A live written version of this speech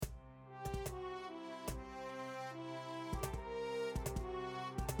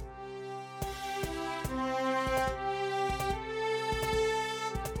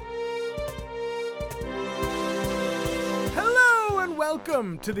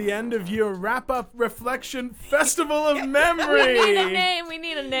welcome to the end of your wrap-up reflection festival of memory. We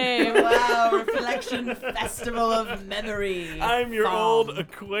need a name. Wow, Reflection Festival of Memory. I'm your old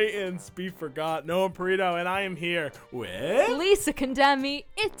acquaintance, Be Forgot, Noah Perito, and I am here with... Lisa Condemi,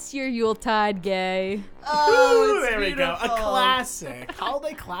 it's your Yuletide gay. Oh, Ooh, it's there we go. beautiful. A classic.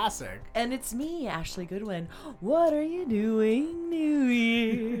 Holiday classic. And it's me, Ashley Goodwin. What are you doing New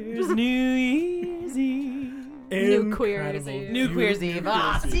Year's Eve? New Queer's Incredible. Eve. New Queer's Eve.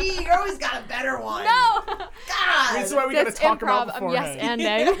 Ah, see, you always got a better one. No! God. That's why we got to That's talk improv. about Yes, beforehand.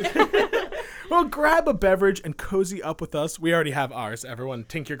 ending. Well, grab a beverage and cozy up with us. We already have ours. Everyone,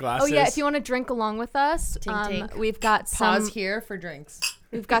 tink your Oh glasses. yeah, if you want to drink along with us, Tink. we've got Pause some. here for drinks.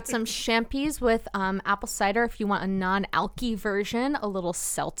 We've got some champies with apple cider. If you want a non-alky version, a little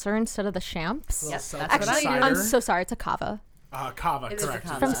seltzer instead of the champs. Yes, seltzer that's what I cider. do. I'm so sorry. It's a cava Cava, It is a correct.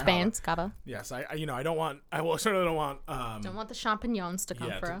 cava. from It's a Spain. cava. It's cava. Yes, I certainly don't want Don't want the champignons to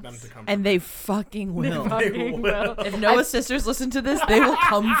come for them us. to come And they fucking will. They will. If Noah's sisters listen to this, they will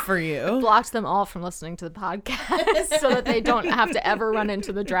come for you. Blocked them all from listening to the podcast so that they don't have to ever run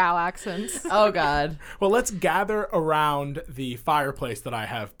into the drow accents. Oh, God. Well, let's gather around the fireplace that I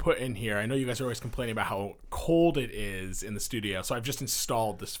have put in here. I know you guys are always complaining about how cold it is in the studio, so I've just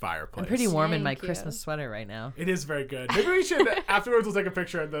installed this fireplace. I'm pretty warm in my Thank you. Christmas sweater right now. It is very good. Maybe we should, afterwards, we'll take a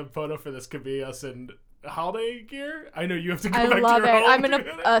picture, and the photo for this could be us in holiday gear. I know you have to go I back love to it. your home. I'm in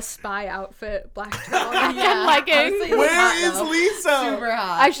a spy outfit, black turtleneck and leggings. honestly, Where is though. Lisa? Super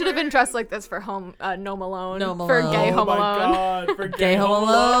hot. I should have been dressed like this for home, No Malone. No For Malone. Gay Oh Home my Alone. God, for Gay Home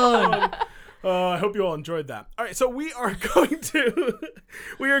Alone. I hope you all enjoyed that. All right, so we are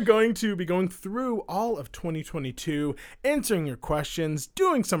going to be going through all of 2022, answering your questions,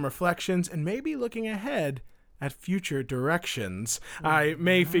 doing some reflections, and maybe looking ahead at future directions. I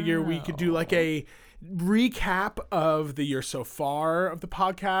may figure we could do like a recap of the year so far of the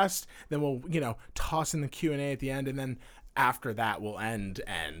podcast. Then we'll, toss in the Q&A at the end, and then after that we'll end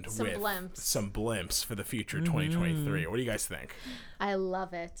Some with blimps. some blimps for the future 2023. What do you guys think? I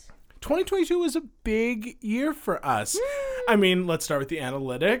love it. 2022 was a big year for us. I mean, let's start with the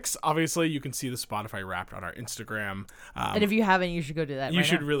analytics. Obviously, you can see the Spotify Wrapped on our Instagram. And if you haven't, you should go do that. You right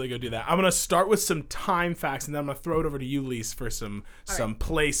should now. really go do that. I'm going to start with some time facts, and then I'm going to throw it over to you, Lise, for some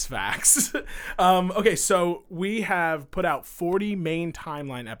place facts. Okay, so we have put out 40 main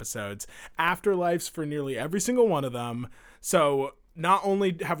timeline episodes, afterlives for nearly every single one of them. So not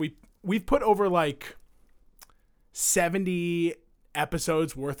only have we've put over like 70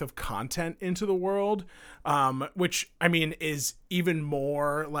 episodes worth of content into the world, which I mean is even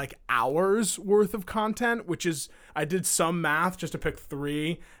more like hours worth of content, which is, I did some math just to pick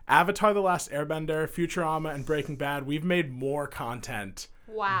 3: Avatar: The Last Airbender, Futurama, and Breaking Bad. We've made more content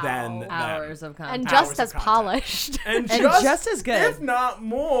Wow. than Hours them. of content. And Hours just of as content. polished. And just as good. if not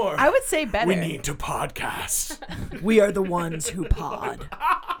more. I would say better. we need to podcast. We are the ones who pod.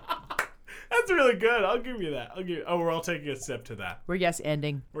 That's really good. I'll give you that. We're all taking a sip to that. We're yes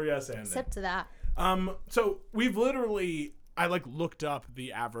ending. We're yes and Sip to that. So we've literally, I looked up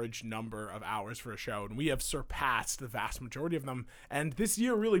the average number of hours for a show, and we have surpassed the vast majority of them. And this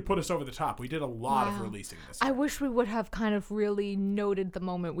year really put us over the top. We did a lot of Wow. releasing this I year. wish we would have kind of really noted the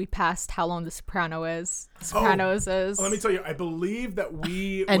moment we passed how long The Sopranos is. Let me tell you, I believe that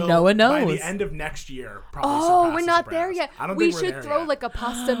we And will, Noah by knows. the end of next year, probably Oh, surpass we're The not there Sopranos. yet. I don't We think we're should there throw yet. like a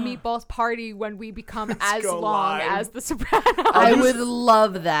pasta meatballs party when we become as go long live. as The Sopranos. I would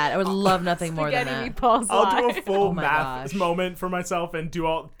love that. I would love nothing more than Spaghetti that. meatballs I'll do a live. full Oh my math gosh. moment for myself and do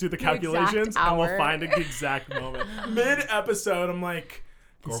the exact calculations, and we'll hour. find the exact moment. Mid episode, I'm like,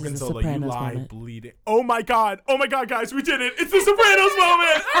 This is the Gorgonzola, you Sopranos lie moment. bleeding. Oh my god, guys, we did it! It's the Sopranos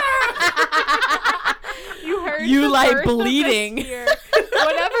moment. You heard You the like birth of this bleeding. year.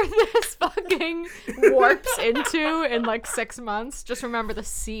 Whatever this fucking warps into in like 6 months, just remember the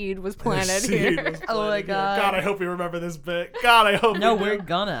seed was planted Seed here. was Oh my planted here. God. God, I hope we remember this bit. God, I hope. No, we do. we're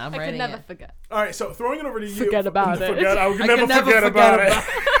gonna. I'm I could writing never it. forget. All right, so throwing it over to you. Forget about it. I can I never can never forget forget about it.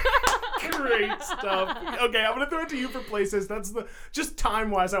 about Great stuff. Okay, I'm gonna throw it to you for places. That's just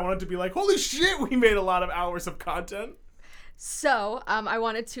time-wise. I want it to be like, holy shit, we made a lot of hours of content. So, I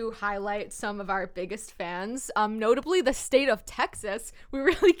wanted to highlight some of our biggest fans, notably the state of Texas. We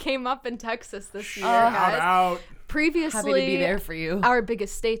really came up in Texas this year, Shout guys. out. Previously, Happy to be there for you. our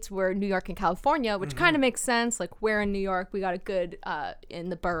biggest states were New York and California, which kind of makes sense. Like, we're in New York, we got a good, in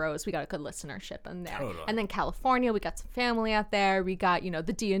the boroughs, we got a good listenership in there. Totally. And then California, we got some family out there. We got,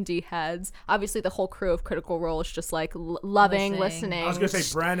 the D&D heads. Obviously, the whole crew of Critical Role is just like loving, listening. I was gonna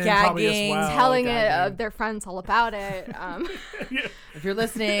say Brennan probably as Gagging, well. telling gagging. their friends all about it. If you're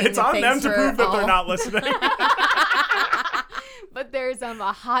listening, It's on them thanks to for prove that they're all- not listening. But there's a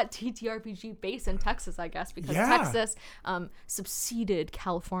hot TTRPG base in Texas, I guess, because Yeah. Texas succeeded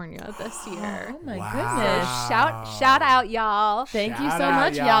California this year. Oh my Wow. goodness. Shout out, y'all. Thank you Shout so out,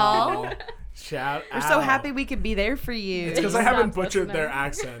 much, y'all. Shout We're out. so happy we could be there for you. It's because I Stop haven't butchered their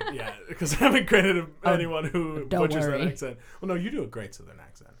listening. accent yet. Because I haven't credited anyone who don't butchers worry. that accent. Well, no, you do a great Southern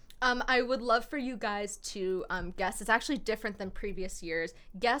accent. I would love for you guys to guess. It's actually different than previous years.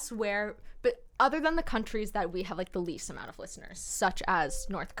 Guess where, but other than the countries that we have like the least amount of listeners, such as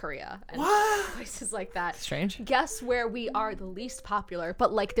North Korea and places like that. Strange. Guess where we are the least popular,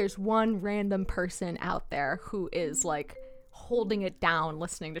 but like there's one random person out there who is like holding it down,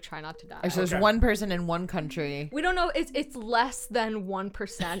 listening to Try Not to Die. So there's Okay. one person in one country. We don't know. It's less than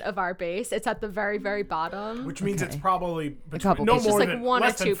 1% of our base. It's at the very, very bottom. Which means it's probably between, couple no people. more Just like than one or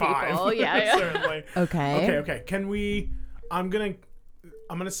less than two 5. people. Yeah. Certainly. Okay. Okay. Can we? I'm gonna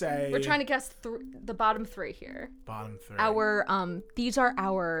say. We're trying to guess the bottom 3 here. bottom 3. These are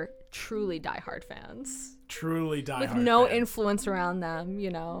our truly diehard fans truly diehard with no fans. influence around them.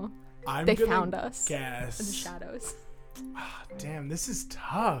 I'm they gonna found us Guess. in the shadows. Damn, this is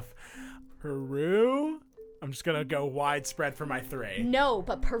tough. Peru. I'm just gonna go widespread for my 3. No,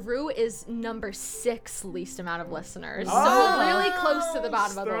 but Peru is number 6 least amount of listeners, so Oh! we're really close to the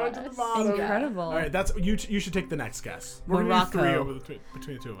bottom of the Throw it list. to the bottom. Incredible. All right, that's you. You should take the next guess. We're Morocco. gonna do 3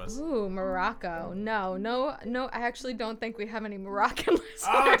 between the two of us. Ooh, Morocco. No. I actually don't think we have any Moroccan listeners.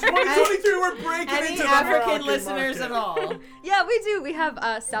 Ah, 2023. We're breaking Any into the African Moroccan listeners market. at all? Yeah, we do. We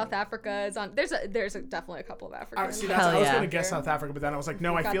have South Africa is on. There's definitely a couple of Africans. See, that's, Hell I was yeah. gonna guess South Africa, but then I was like,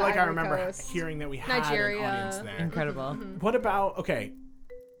 no, I got feel the like I Ivory remember Coast. hearing that we had Nigeria. an audience there. Incredible. What about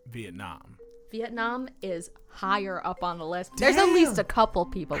Vietnam? Vietnam is higher up on the list. There's at least a couple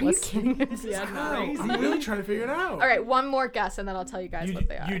people listening in Vietnam. I'm really trying to figure it out. All right, one more guess, and then I'll tell you guys what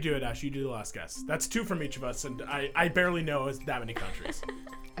they are. You do it, Ash. You do the last guess. That's 2 from each of us, and I barely know that many countries.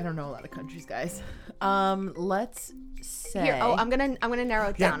 I don't know a lot of countries, guys. Let's say. Here, I'm gonna narrow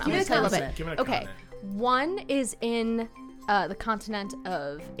it down. I'm give gonna it a tell you a little continent. bit. Give it a Okay, continent. one is in the continent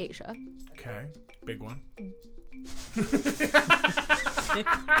of Asia. Okay, big one.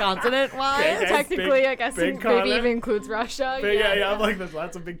 Continent-wise? Okay. Technically, I guess big maybe continent. even includes Russia. Yeah. I'm like,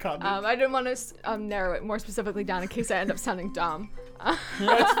 that's a big continent. I didn't want to narrow it more specifically down in case I end up sounding dumb.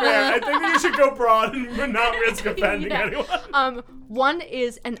 That's fair. I think you should go broad and not risk offending Yeah. anyone. One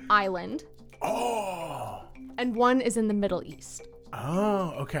is an island, Oh. and one is in the Middle East.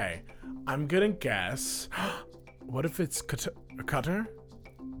 Oh, okay. I'm gonna guess. What if it's Qatar?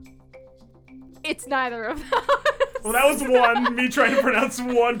 It's neither of those. Well, that was one. Me trying to pronounce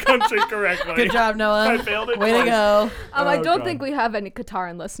one country correctly. Good job, Noah. I failed it Way to twice. go. I Oh, don't God. think we have any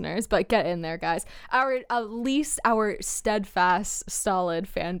Qataran listeners, but get in there, guys. Our steadfast, solid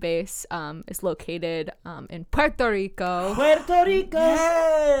fan base is located in Puerto Rico, Puerto Rico.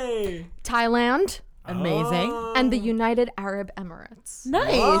 Yay! Thailand, Amazing. Oh. and the United Arab Emirates.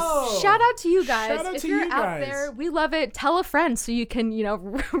 Nice. Whoa. Shout out to you guys. Shout out If to you're you out guys. there, we love it. Tell a friend so you can,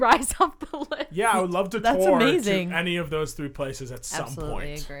 rise up the list. Yeah, I would love to That's tour amazing. to any of those 3 places at some Absolutely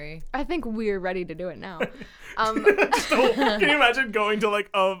point. agree. I think we're ready to do it now. So, can you imagine going to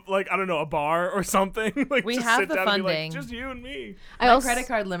a bar or something? Like We just have sit the down and be like, funding. just you and me. I My also, credit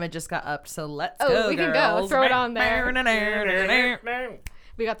card limit just got upped, so let's Oh, go, we can go. girls. Throw it on there. No.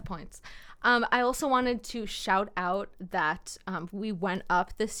 We got the points. I also wanted to shout out that we went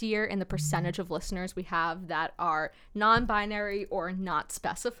up this year in the percentage of listeners we have that are non-binary or not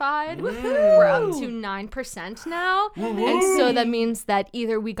specified. We're up to 9% now. And so that means that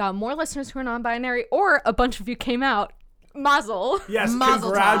either we got more listeners who are non-binary or a bunch of you came out. Mazel. Yes, Mazel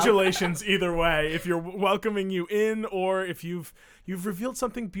tov. congratulations either way. If you're welcoming you in or if you've revealed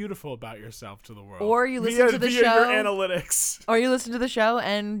something beautiful about yourself to the world. Or you listen to the via show. your analytics. Or you listened to the show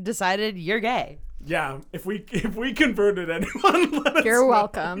and decided you're gay. Yeah, if we converted anyone, let us You're know.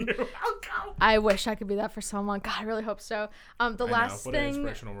 welcome. You're welcome. I wish I could be that for someone. God, I really hope so. The last what an thing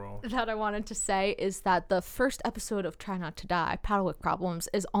inspirational role. that I wanted to say is that the first episode of Try Not to Die, Paddlewick Problems,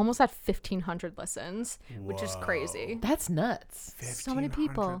 is almost at 1,500 listens, which is crazy. That's nuts. So many 1,500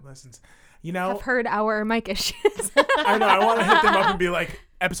 people listens. You know, I've heard our mic issues. I know. I want to hit them up and be like,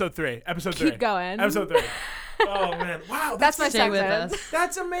 episode 3, episode 3. Keep going. Episode 3. Oh, man. Wow. That's my Stay with segment. us.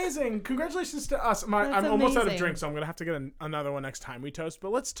 That's amazing. Congratulations to us. I'm almost out of drink, so I'm going to have to get another one next time we toast.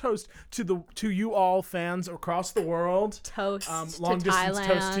 But let's toast to you all fans across the world. Toast Long to distance Thailand.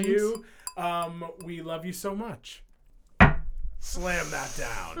 toast to you. We love you so much. Slam that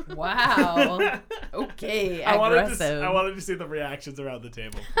down. Wow. Okay. I Aggressive. wanted to see the reactions around the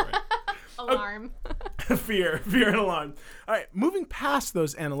table for it. Alarm. fear and alarm. All right, moving past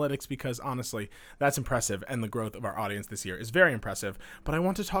those analytics, because honestly, that's impressive, and the growth of our audience this year is very impressive. But I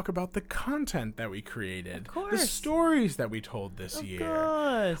want to talk about the content that we created, the stories that we told this year.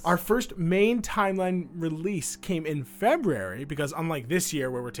 Course. Our first main timeline release came in February, because unlike this year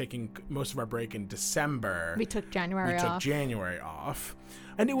where we're taking most of our break in December, We took January off.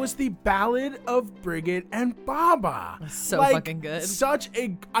 And it was the Ballad of Brigid and Baba. So fucking good.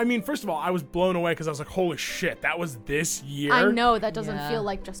 First of all, I was blown away because I was like, holy shit, that was this year. I know, that doesn't Yeah. feel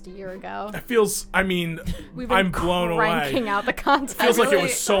like just a year ago. It feels, We've been I'm blown cranking away. out the content. It feels like it really-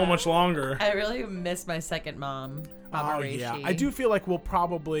 was so much longer. I really miss my second mom, Baba Reishi. Yeah. I do feel like we'll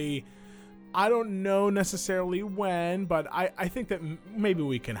probably, I don't know necessarily when, but I think that maybe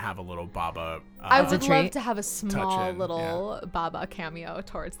we can have a little Baba. I That's a would love treat. to have a small Touch in, little Baba cameo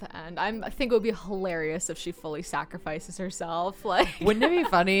towards the end. I think it would be hilarious if she fully sacrifices herself. Like, Wouldn't it be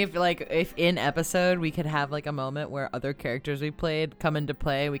funny if in episode we could have like a moment where other characters we played come into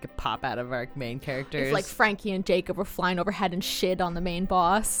play? We could pop out of our main characters. if like Frankie and Jacob were flying overhead and shit on the main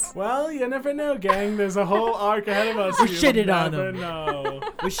boss. Well, you never know, gang. There's a whole arc ahead of us. We You shitted on never him. know.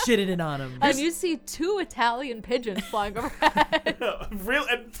 We're shitting it on him. And you see 2 Italian pigeons flying overhead. Real,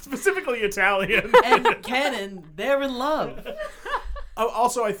 and specifically Italian. And Canon, they're in love.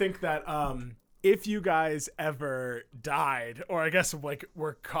 Also, I think that if you guys ever died, or I guess like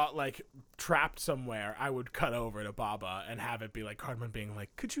were caught like trapped somewhere, I would cut over to Baba and have it be like Cardman being like,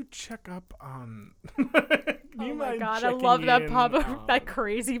 "Could you check up on?" Oh my god, I love that Baba, that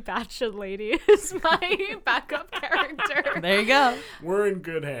crazy batshit lady is my backup character. There you go. We're in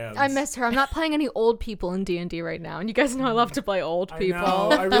good hands. I miss her. I'm not playing any old people in D&D right now, and you guys know I love to play old people. I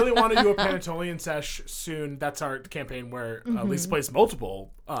know. I really want to do a Panatolian sesh soon. That's our campaign where Lisa plays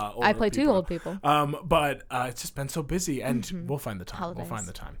multiple older I play people. 2 old people. But it's just been so busy, and we'll find the time. Holidays. We'll find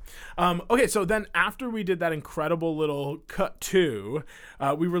the time. Okay, so then after we did that incredible little cut 2,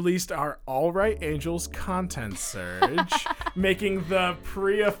 we released our All Right Angels content surge, making the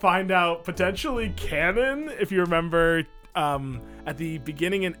Priya find out potentially canon. If you remember, at the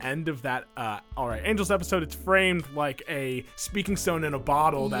beginning and end of that All Right Angels episode, it's framed like a speaking stone in a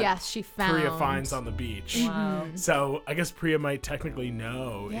bottle that Yes, she found. Priya finds on the beach. Wow. So I guess Priya might technically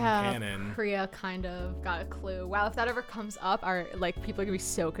know in canon. Priya kind of got a clue. Wow, if that ever comes up, people are gonna be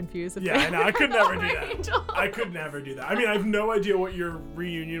so confused. If Yeah, I know. I could never do that. Angel. I could never do that. I mean, I have no idea what your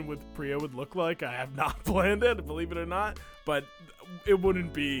reunion with Priya would look like. I have not planned it, believe it or not. But it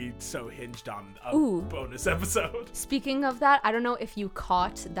wouldn't be so hinged on a bonus episode. Speaking of that, I don't know if you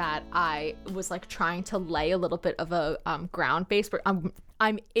caught that I was like trying to lay a little bit of a ground base, but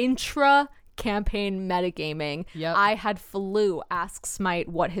I'm intra campaign metagaming. Yep. I had Flu ask Smite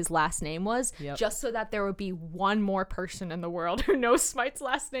what his last name was, Yep. just so that there would be one more person in the world who knows Smite's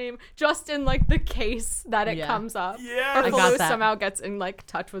last name, just in like the case that it Yeah. comes up. Yeah. Or I Flu got that. somehow gets in like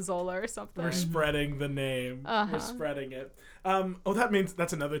touch with Zola or something. We're spreading the name. We're spreading it. That means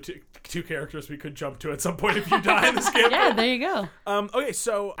that's another two characters we could jump to at some point if you die in this campaign. Yeah, there you go. Okay,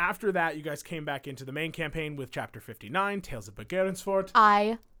 so after that, you guys came back into the main campaign with Chapter 59, Tales of Bergerensfort.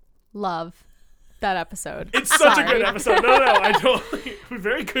 I love that episode. It's such a Sorry. good episode. No, I totally.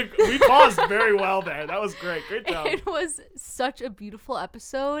 Very good. We paused very well there. That was great. Great job. It was such a beautiful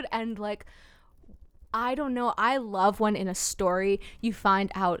episode, and like, I don't know, I love when in a story you find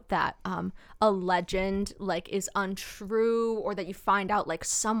out that a legend like is untrue, or that you find out like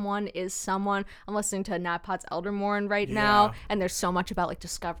someone is someone. I'm listening to Nadpot's Eldermorn right now, and there's so much about like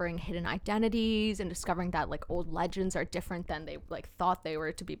discovering hidden identities and discovering that like old legends are different than they like thought they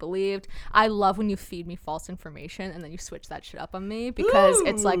were to be believed. I love when you feed me false information and then you switch that shit up on me, because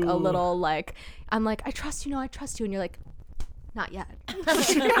it's like a little like, I'm like, I trust you, and you're like, not yet.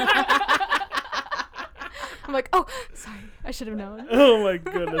 I'm like, oh, sorry, I should have known. Oh my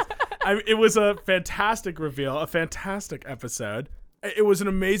goodness. It was a fantastic reveal, a fantastic episode. It was an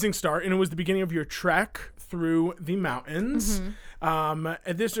amazing start, and it was the beginning of your trek through the mountains. And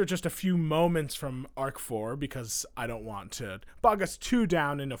these are just a few moments from Arc 4, because I don't want to bog us too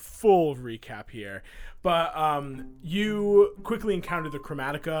down in a full recap here. But you quickly encountered the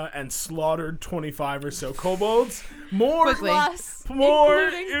Chromatica and slaughtered 25 or so kobolds. Quickly.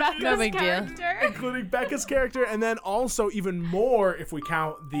 Including No Becca's big deal. character. Including Becca's character, and then also even more if we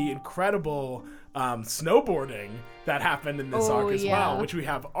count the incredible snowboarding that happened in this arc as well, which we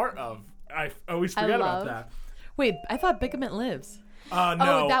have art of. I always forget about love. that. Wait, I thought Bickermint lives. No.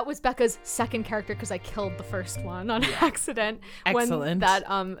 Oh, that was Becca's second character because I killed the first one on accident. When Excellent.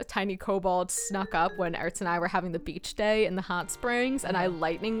 that tiny kobold snuck up when Ertz and I were having the beach day in the hot springs, and I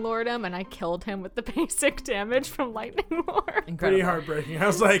lightning lured him, and I killed him with the basic damage from lightning lure. Incredible. Pretty heartbreaking. I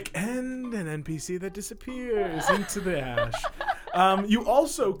was like, and an NPC that disappears into the ash. You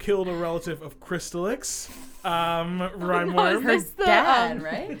also killed a relative of Crystallix, Rhymeworm. Her Is this the, dad,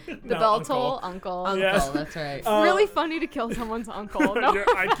 right? The No, Beltol uncle. Uncle, Yes. that's right. It's really funny to kill someone's uncle. No.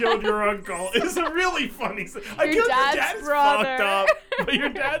 I killed your uncle. It's a really funny. I Your killed dad's your dad's brother. fucked up, but your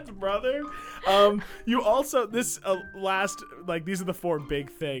dad's brother. You also these are the 4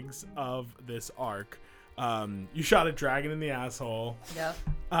 big things of this arc. You shot a dragon in the asshole. Yep.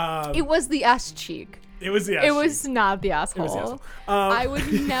 It was the ass cheek. It was the. It was not the asshole. It was the asshole. I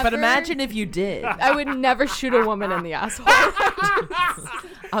would never. But imagine if you did. I would never shoot a woman in the asshole.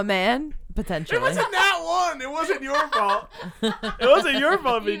 A man? Potentially. It wasn't that one. It wasn't your fault. It wasn't your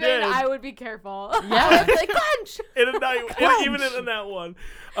fault if he Even did. I would be careful. Yeah. I'd be like, clench. Even in that one.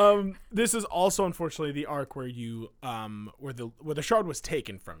 This is also unfortunately the arc where you where the shard was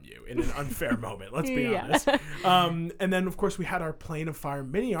taken from you in an unfair moment. Let's be Yeah. honest. And then of course we had our Plane of Fire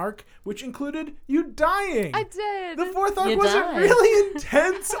mini arc, which included you dying. I did. The 4th arc You was died. a really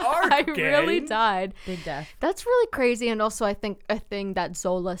intense arc. I really gang. died. Big death. That's really crazy, and also I think a thing that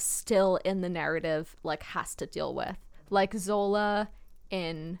Zola still in the narrative like has to deal with. Like Zola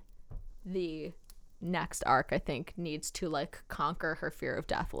in the next arc, I think needs to like conquer her fear of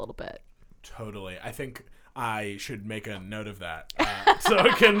death a little bit. Totally. I think I should make a note of that so I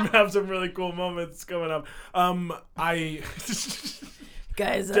can have some really cool moments coming up. I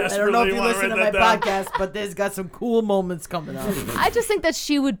Guys, I Desperately don't know if you wanna listen to my write that podcast, but there's got some cool moments coming up. I just think that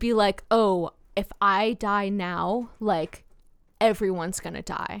she would be like, oh, if I die now, like everyone's gonna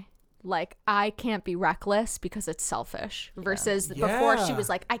die. Like I can't be reckless because it's selfish. Versus before she Yeah. was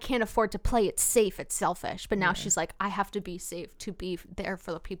like, I can't afford to play it safe, it's selfish. But now she's like, I have to be safe to be there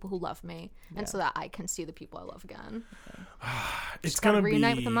for the people who love me, and so that I can see the people I love again. it's gotta gonna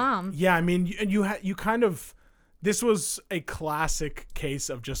reunite be with the mom. Yeah, I mean, you kind of. This was a classic case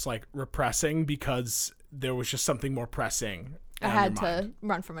of just like repressing because there was just something more pressing. I on had your mind. to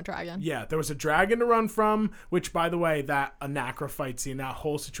run from a dragon. Yeah, there was a dragon to run from, which, by the way, that Anakra fight scene, that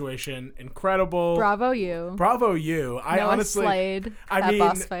whole situation, incredible. Bravo you. Bravo you. I Noah honestly, slayed I that mean,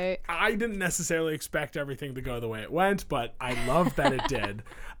 boss fight. I didn't necessarily expect everything to go the way it went, but I loved that it did.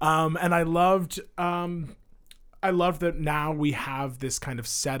 And I loved that now we have this kind of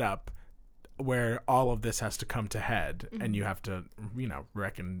setup where all of this has to come to head, and you have to,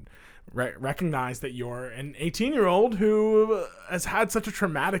 recognize that you're an 18-year-old who has had such a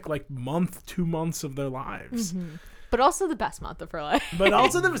traumatic 2 months of their lives. But also the best month of her life. But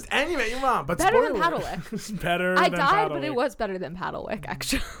also there was and you met your mom. But Better than spoiler- Paddlewick. better I than died, but Paddlewick. it was better than Paddlewick,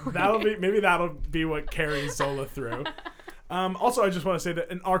 actually. That'll be what carries Zola through. Also, I just want to say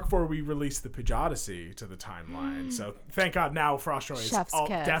that in Arc 4 we released the Pidge Odyssey to the timeline. So thank God now Frostroy is Chef's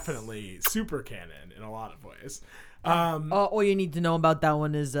kiss. definitely super canon in a lot of ways. All you need to know about that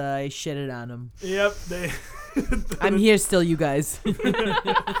one is I shitted on him. Yep. I'm here still, you guys.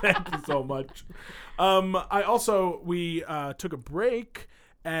 Thank you so much. We took a break,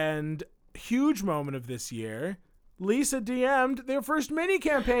 and huge moment of this year, Lisa DM'd their first mini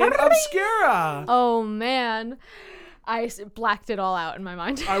campaign, Obscura. Oh, man. I blacked it all out in my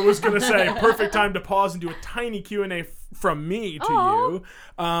mind. I was gonna say, perfect time to pause and do a tiny Q&A from me to you.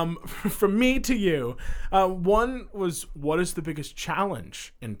 From me to you. One was, what is the biggest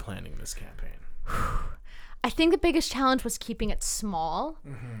challenge in planning this campaign? I think the biggest challenge was keeping it small.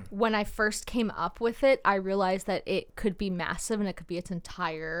 When I first came up with it, I realized that it could be massive and it could be its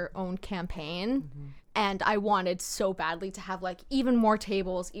entire own campaign. And I wanted so badly to have even more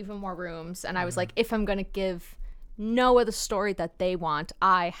tables, even more rooms. And I was like, if I'm going to give Noah the story that they want,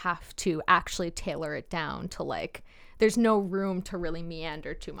 I have to actually tailor it down to there's no room to really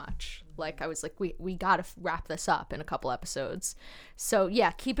meander too much. I was like, we gotta wrap this up in a couple episodes. So yeah,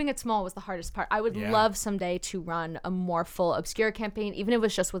 keeping it small was the hardest part. I would love someday to run a more full Obscura campaign, even if it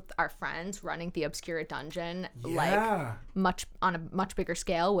was just with our friends running the Obscura dungeon, Yeah. on a much bigger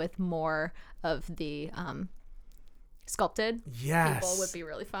scale with more of the sculpted Yes. people would be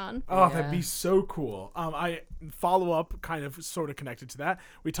really fun. Oh, that'd be so cool. I follow up kind of sort of connected to that.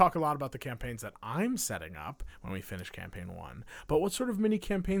 We talk a lot about the campaigns that I'm setting up when we finish campaign 1. But what sort of mini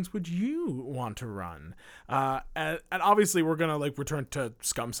campaigns would you want to run? And obviously we're going to return to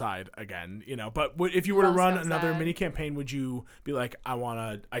Scumside again, but if you were to Love run Scumside. another mini campaign, would you be like,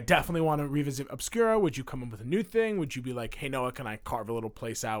 I definitely want to revisit Obscura? Would you come up with a new thing? Would you be like, hey Noah, can I carve a little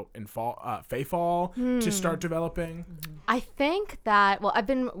place out in Fayfall to start developing? I think that, well, I've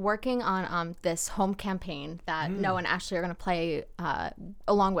been working on this home campaign that Noah and Ashley are going to play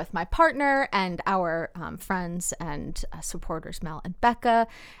along with my partner and our friends and supporters, Mel and Becca.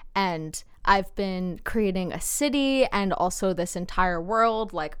 And I've been creating a city and also this entire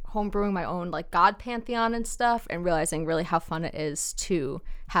world, like homebrewing my own like god pantheon and stuff, and realizing really how fun it is to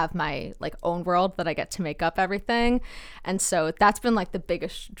have my like own world that I get to make up everything. And so that's been like the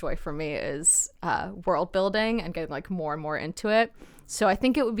biggest joy for me is world building and getting like more and more into it. So I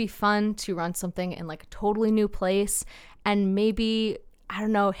think it would be fun to run something in like a totally new place and maybe, I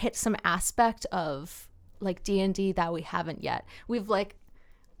don't know, hit some aspect of like D&D that we haven't yet.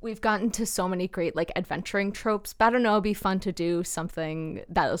 We've gotten to so many great like adventuring tropes, but I don't know, it'd be fun to do something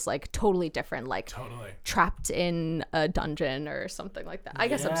that was like totally different, like trapped in a dungeon or something like that. I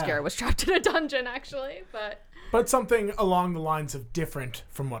guess Obscura was trapped in a dungeon actually, but something along the lines of different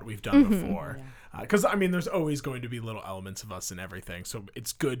from what we've done before. Because, I mean, there's always going to be little elements of us in everything, so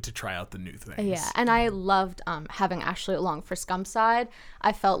it's good to try out the new things. Yeah, and I loved having Ashley along for Scumside.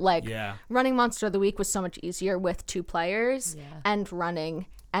 I felt like running Monster of the Week was so much easier with 2 players, and running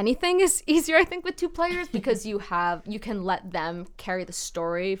anything is easier, I think, with 2 players because you can let them carry the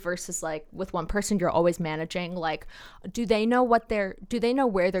story versus like with one person you're always managing like do they know where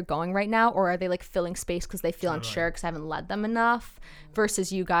they're going right now, or are they like filling space because they feel unsure because I haven't led them enough,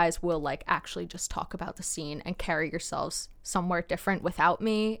 versus you guys will like actually just talk about the scene and carry yourselves somewhere different without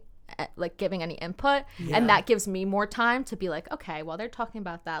me like giving any input, and that gives me more time to be like, okay, well, they're talking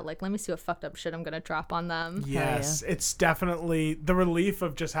about that, like let me see what fucked up shit I'm gonna drop on them. It's definitely the relief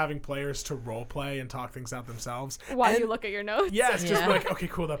of just having players to role play and talk things out themselves while you look at your notes. Just like, okay,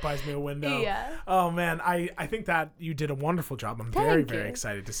 cool, that buys me a window. Oh man, I think that you did a wonderful job. I'm very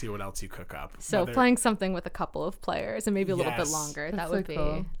excited to see what else you cook up. So playing something with a couple of players and maybe a little bit longer, that would be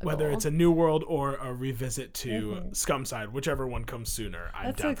cool. Whether it's a new world or a revisit to Scumside, whichever one comes sooner. I'm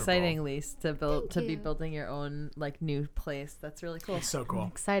That's down exciting, Lise, to be building your own like new place. That's really cool. It's so cool. I'm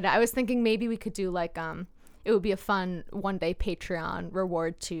excited. I was thinking maybe we could do like it would be a fun one day Patreon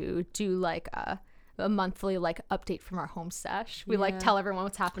reward to do like a monthly like update from our home sesh. We like tell everyone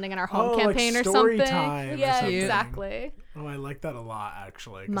what's happening in our home campaign like or story something. Time yeah, or something. Exactly. Oh, I like that a lot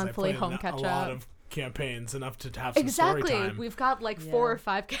actually. Monthly home catch a lot of campaigns, enough to have some story time. We've got like 4 or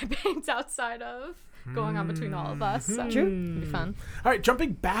 5 campaigns outside of going on between all of us. So it'll be fun. All right,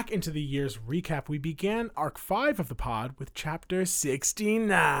 jumping back into the year's recap, we began Arc 5 of the pod with Chapter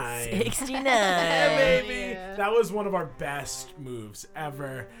 69. 69. Yeah, baby. That was one of our best moves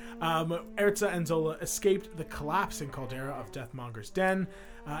ever. Erza and Zola escaped the collapsing caldera of Deathmonger's Den.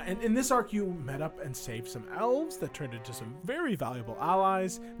 And in this arc, you met up and saved some elves that turned into some very valuable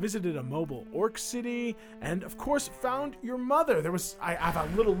allies, visited a mobile orc city, and of course found your mother. I have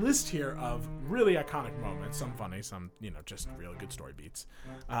a little list here of really iconic moments, some funny, some, just really good story beats.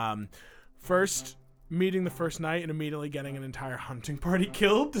 First, meeting the first night and immediately getting an entire hunting party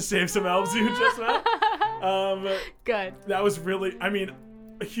killed to save some elves you just met. Good. That was really,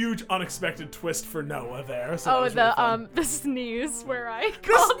 a huge unexpected twist for Noah there. So the sneeze where I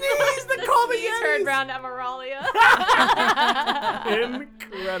called the Yetis. Turned around Amaralia.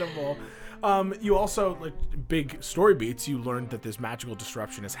 Incredible. You also, like, big story beats, you learned that this magical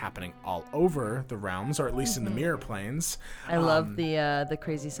disruption is happening all over the realms, or at least in the mirror planes. I love the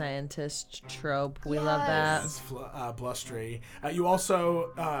crazy scientist trope. We love that. Blustery. You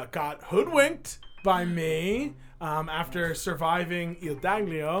also got hoodwinked by me after surviving Il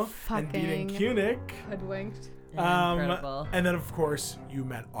Daglio and beating Cunic. Hoodwinked. Incredible. And then, of course, you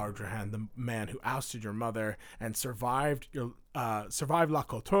met Ardrahan, the man who ousted your mother, and survived La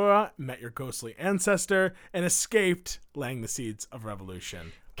Cultura, met your ghostly ancestor, and escaped, laying the seeds of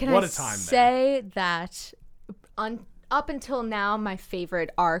revolution. What a time say that up until now, my favorite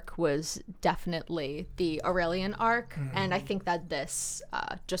arc was definitely the Aurelian arc, and I think that this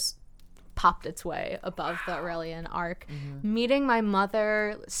just popped its way above the Aurelian arc. Meeting my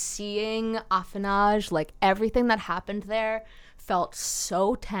mother, seeing Affinage, like everything that happened there felt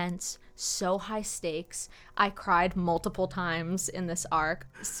so tense, so high stakes. I cried multiple times in this arc.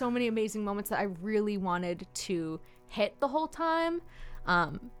 So many amazing moments that I really wanted to hit the whole time.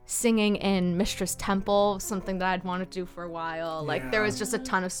 Singing in Mistress Temple, something that I'd wanted to do for a while. Like there was just a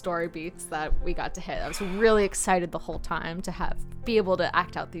ton of story beats that we got to hit. I was really excited the whole time to be able to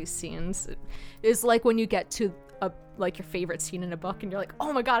act out these scenes. It's like when you get to your favorite scene in a book and you're like,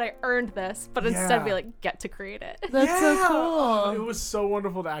 oh my god, I earned this, but instead we get to create it. That's so cool. It was so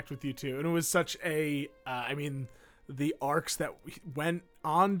wonderful to act with you too, and it was such a the arcs that went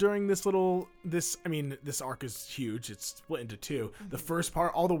on during this arc is huge. It's split into 2. The first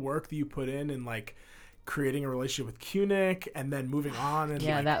part, all the work that you put in and like creating a relationship with Kunik and then moving on. And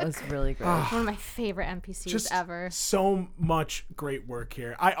Yeah, like, that was really great. One of my favorite NPCs just ever. so much great work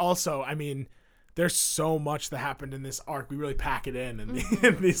here. I mean, there's so much that happened in this arc. We really pack it in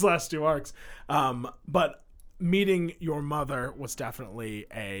in these last 2 arcs. But meeting your mother was definitely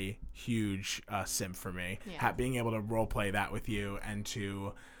a huge sim for me. Yeah. Being able to role play that with you and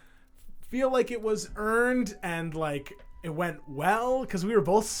to feel like it was earned and like it went well, because we were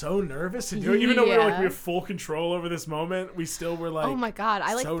both so nervous to do it. Even though we have full control over this moment, we still were like, oh my god,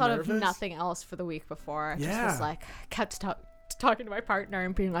 I like so thought nervous. of nothing else for the week before. I just Yeah. was like, kept talking to my partner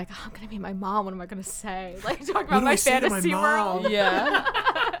and being like, oh, I'm gonna meet my mom. What am I gonna say? Like talking about do my I say to my fantasy mom? world. Yeah.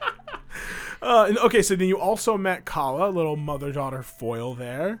 Okay, so then you also met Kala, little mother-daughter foil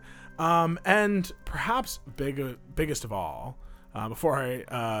there. And perhaps biggest of all,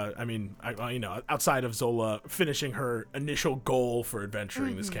 outside of Zola finishing her initial goal for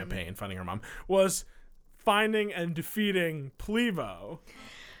adventuring this campaign, finding her mom, was finding and defeating Plebo,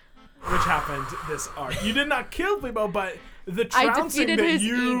 which happened this arc. You did not kill Plebo, but the trouncing defeated his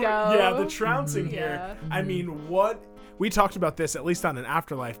ego. Yeah, the trouncing here. Yeah. I mean, what we talked about this at least on an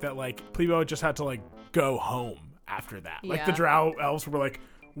Afterlife, that like Plebo just had to like go home after that. Like the Yeah. Drow elves were like,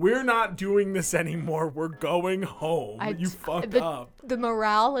 we're not doing this anymore. We're going home. You fucked up. The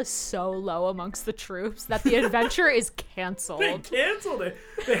morale is so low amongst the troops that the adventure is canceled. They canceled it.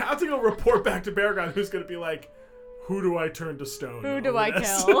 They have to go report back to Baragon, who's going to be like, who do I turn to stone? Who do over I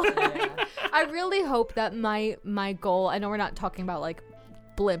this? kill? I really hope that my goal, I know we're not talking about like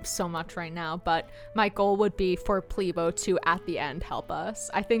blimps so much right now, but my goal would be for Plebo to at the end help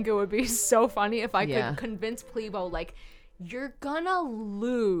us. I think it would be so funny if I could convince Plebo like, you're gonna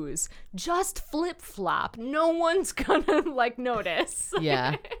lose. Just flip-flop. No one's gonna like notice.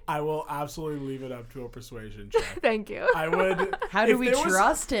 Yeah. I will absolutely leave it up to a persuasion check. Thank you. I would. How do if we there was-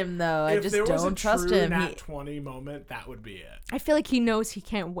 trust him though? I If just there was don't a trust true him. Nat 20 moment, that would be it. I feel like he knows he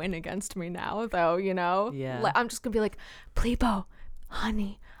can't win against me now, though, you know? Yeah. Like, I'm just gonna be like, Plebo,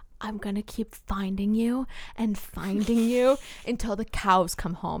 honey, I'm gonna keep finding you and finding you until the cows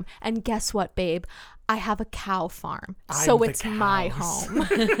come home. And guess what, babe? I have a cow farm, so I'm the it's my cows. home.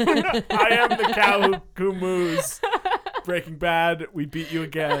 I am the cow who moos. Breaking Bad, we beat you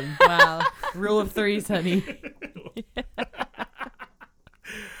again. Wow. Rule of threes, honey.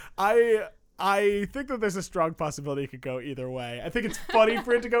 I think that there's a strong possibility it could go either way. I think it's funny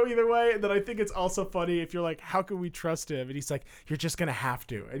for it to go either way, and then I think it's also funny if you're like, how can we trust him? And he's like, you're just gonna have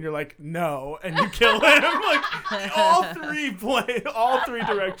to. And you're like, no, and you kill him. Like all three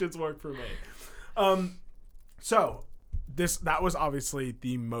directions work for me. So that was obviously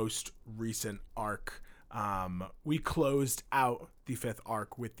the most recent arc. We closed out the 5th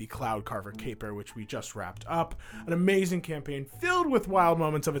arc with the Cloud Carver Caper, which we just wrapped up. An amazing campaign filled with wild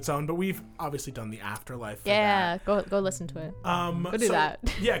moments of its own, but we've obviously done the Afterlife for Yeah, go listen to it. that. Go do that.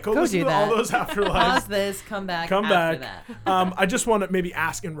 Yeah, go listen do to that. all those Afterlives. Pause this, come back after that. I just want to maybe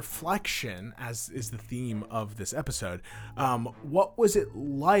ask in reflection, as is the theme of this episode, what was it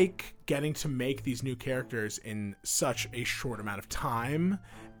like getting to make these new characters in such a short amount of time?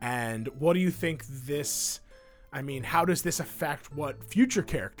 And what do you think how does this affect what future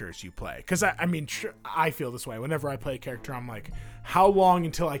characters you play? Because I feel this way. Whenever I play a character, I'm like, how long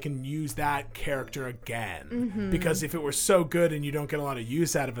until I can use that character again? Mm-hmm. Because if it were so good and you don't get a lot of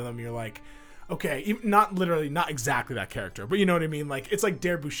use out of them, you're like, okay, not exactly that character, but you know what I mean? Like, it's like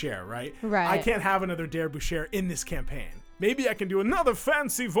Dare Boucher, right? Right. I can't have another Dare Boucher in this campaign. Maybe I can do another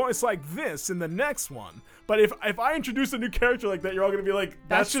fancy voice like this in the next one. But if I introduce a new character like that, you're all going to be like,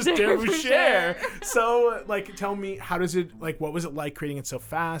 that's just Dare Boucher. So, like, tell me, what was it like creating it so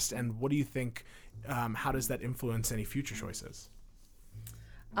fast? And what do you think, how does that influence any future choices?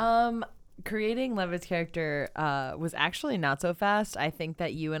 Creating Levitt's character was actually not so fast. I think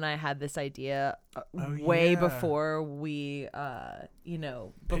that you and I had this idea way before we,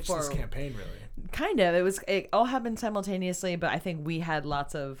 Pitched this campaign, really. Kind of. It all happened simultaneously, but I think we had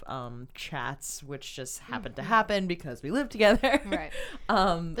lots of chats, which just happened to happen because we lived together. Right.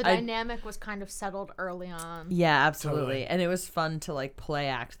 The dynamic was kind of settled early on. Yeah, absolutely. Totally. And it was fun to like play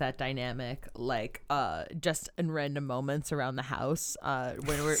act that dynamic, like just in random moments around the house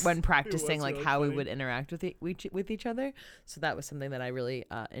when practicing like really how funny. we would interact with each other. So that was something that I really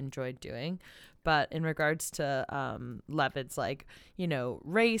enjoyed doing. But in regards to Levitt's like,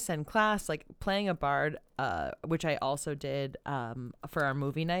 race and class, like playing a bard, which I also did for our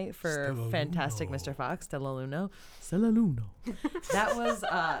movie night for Fantastic Mr. Fox, Stella Luno. That was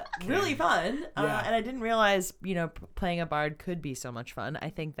really fun. And I didn't realize, playing a bard could be so much fun. I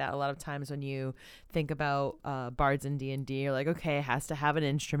think that a lot of times when you think about bards in D&D, you're like, okay, has to have an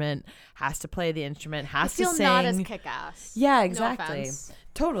instrument, has to play the instrument, has to sing. Not as kick-ass. Yeah, exactly. No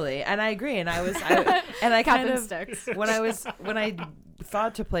Totally. And I agree. And I kind of, when I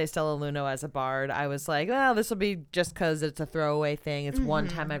thought to play Stella Luno as a bard, I was like, well, this will be just because it's a throwaway thing. It's one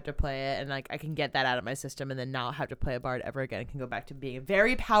time I have to play it, and like I can get that out of my system and then not have to play a bard ever again. I can go back to being a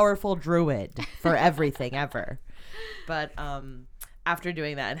very powerful druid for everything ever. But after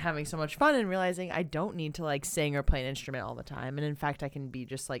doing that and having so much fun and realizing I don't need to like sing or play an instrument all the time, and in fact I can be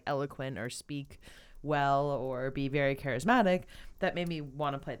just like eloquent or speak well or be very charismatic, that made me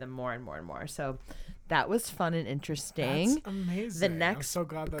want to play them more and more and more. So that was fun and interesting. That's amazing. The next I'm so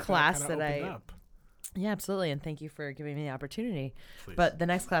glad that class that that up. Yeah, absolutely, and thank you for giving me the opportunity. Please. But the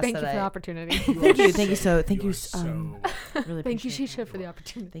next class Thank you that for the opportunity. thank you really Thank you, appreciate Shisha, for the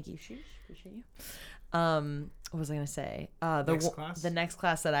opportunity. Thank you, Sheesh. Appreciate you. What was I gonna say? Class? The next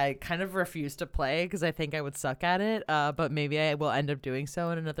class that I kind of refuse to play because I think I would suck at it. But maybe I will end up doing so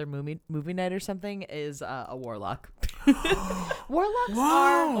in another movie night or something. Is a warlock. Warlocks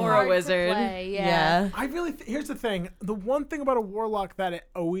Wow. are Or a hard to wizard. play, Yeah. I really here's the thing. The one thing about a warlock that it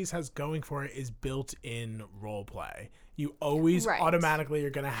always has going for it is built-in role play. You always Right. automatically are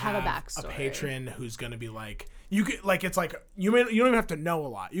gonna have a a backstory. patron who's gonna be like you could like it's like you don't even have to know a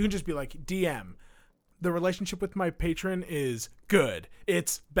lot. You can just be like DM. The relationship with my patron is good.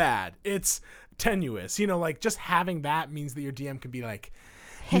 It's bad. It's tenuous. Like just having that means that your DM can be like,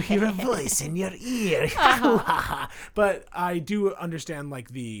 you hear a voice in your ear. But I do understand like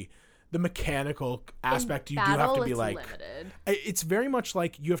the mechanical aspect. You do have to be like, limited. it's very much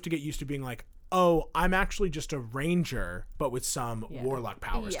like you have to get used to being like, oh, I'm actually just a ranger, but with some warlock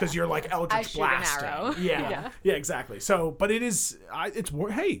powers, because you're like I Eldritch shoot an blasting. arrow. Yeah, exactly. So, but it is,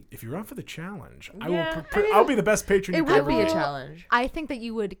 hey, if you're up for the challenge, Yeah. I'll be the best patron. It you could would ever be a get. challenge. I think that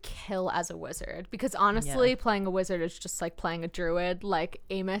you would kill as a wizard, because honestly, playing a wizard is just like playing a druid. Like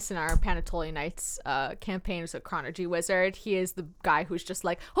Amos in our Panatoli Knights campaign is a chronology wizard. He is the guy who's just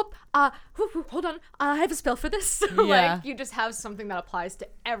like, hold on, I have a spell for this. Yeah. Like you just have something that applies to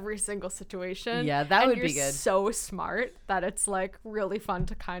every single situation. Yeah, that and would you're be good. So smart that it's like really fun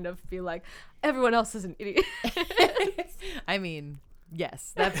to kind of be like, everyone else is an idiot. I mean,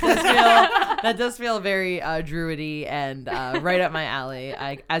 yes, that does feel very druidy and right up my alley.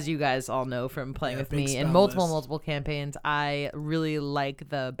 As you guys all know from playing with big me in spell multiple list. campaigns, I really like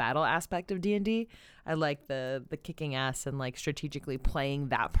the battle aspect of D&D. I like the kicking ass and like strategically playing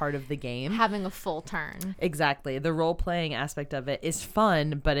that part of the game. Having a full turn. Exactly. The role playing aspect of it is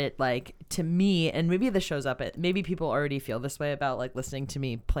fun, but it like to me, and maybe this shows up at maybe people already feel this way about like listening to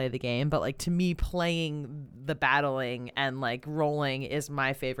me play the game, but like to me playing the battling and like rolling is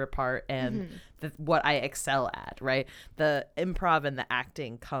my favorite part and what I excel at, right? The improv and the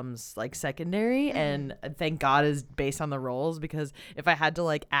acting comes like secondary and thank God is based on the roles, because if I had to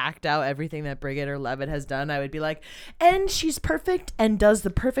like act out everything that Brigid or Levitt has done, I would be like, and she's perfect and does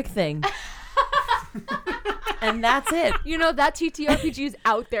the perfect thing. And that's it. That TTRPG is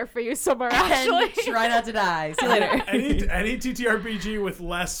out there for you somewhere, actually. And try not to die. See you later. Any TTRPG with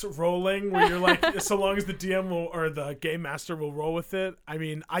less rolling, where you're like, so long as the DM will, or the game master will roll with it. I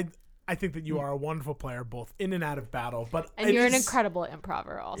mean, I think that you are a wonderful player, both in and out of battle. But And you're an incredible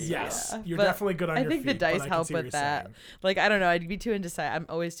improver also. Yes, Yeah. you're But definitely good on I your think feet. the dice but I can help see what with you're that. saying. Like, I don't know. I'd be too indecisive. I'm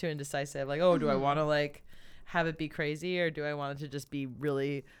always too indecisive. Like, do I want to like have it be crazy, or do I want it to just be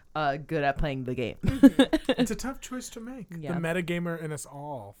really good at playing the game? It's a tough choice to make. Yeah. The metagamer in us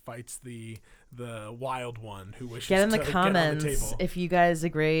all fights the wild one who wishes Get in the to comments get on the table. if you guys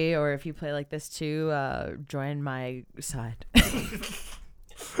agree, or if you play like this too. Join my side.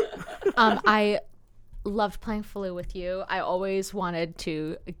 I loved playing Faloo with you. I always wanted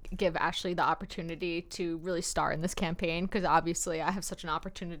to give Ashley the opportunity to really star in this campaign, because obviously I have such an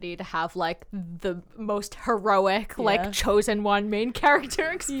opportunity to have like the most heroic, like chosen one main character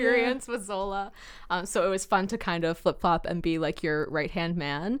experience with Zola. So it was fun to kind of flip flop and be like your right hand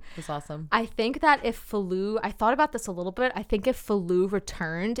man. That's awesome. I think that if Faloo, I thought about this a little bit. I think if Faloo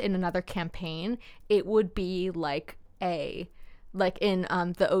returned in another campaign, it would be like in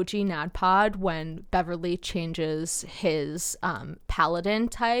the OG NADPOD when Beverly changes his paladin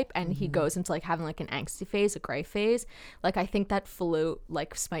type, and he goes into like having like an angsty phase, a gray phase. Like I think that Faloo,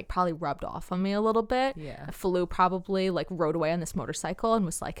 like Smite probably rubbed off on me a little bit. Yeah. Faloo probably like rode away on this motorcycle and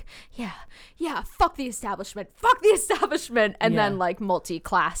was like, yeah, fuck the establishment, and then like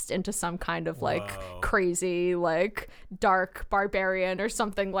multi-classed into some kind of like crazy like dark barbarian or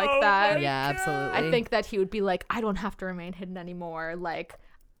something like that. Yeah, absolutely. I think that he would be like, I don't have to remain hidden anymore. Like,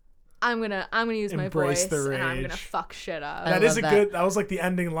 I'm gonna use my Embrace voice the and I'm rage. gonna fuck shit up. That I is love a that. good. That was like the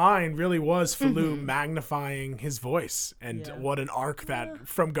ending line. Really was Faloo magnifying his voice, and Yeah. what an arc that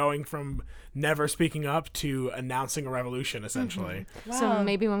from going from never speaking up to announcing a revolution, essentially. So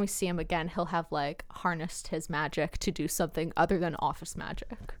maybe when we see him again, he'll have like harnessed his magic to do something other than office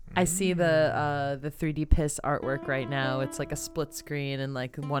magic. I see the 3D piss artwork right now. It's like a split screen, and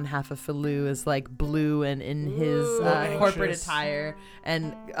like one half of Faloo is like blue and in his corporate anxious. attire,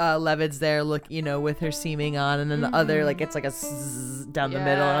 and Levid's there, with her seaming on, and then the other, like it's like a zzz down the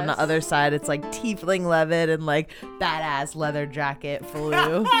middle, and on the Yes. other side it's like tiefling Levid and like badass leather jacket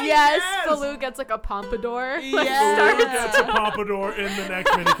Faloo. Yes, Faloo gets like a pompadour. Yes. Faloo gets a pompadour in the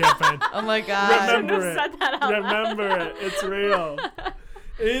next mini campaign. Oh my god! Remember it. said that out Remember it. It's real.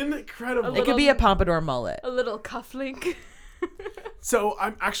 Incredible. It could be a pompadour mullet. a little cufflink. So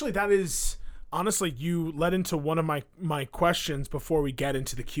I'm actually, that is honestly, you led into one of my questions before we get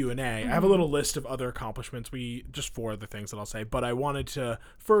into the Q&A. I have a little list of other accomplishments. Just 4 other things that I'll say, but I wanted to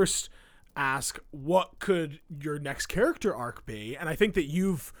first ask, what could your next character arc be? And I think that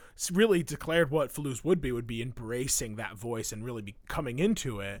you've really declared what Faloo's would be embracing that voice and really be coming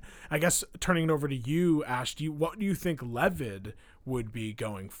into it. I guess turning it over to you, Ash, what do you think Levid would be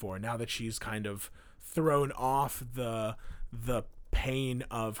going for now that she's kind of thrown off the pain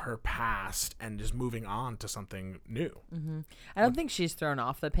of her past and is moving on to something new? I don't think she's thrown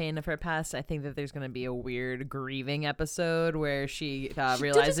off the pain of her past. I think that there's going to be a weird grieving episode where she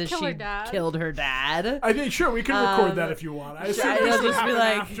realizes kill her she dad. killed her dad. I think, sure, we can record that if you want. I assume It'll this would just be happen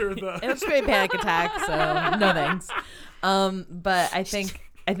like after the... it'll just be a panic attack, so no thanks. But I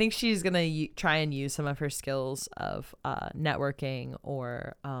think she's gonna try and use some of her skills of networking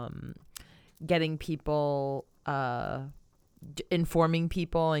or getting people, informing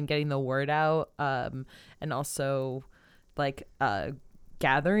people and getting the word out, and also like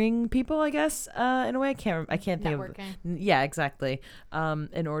gathering people, I guess, in a way. I can't think Networking. of. Yeah, exactly.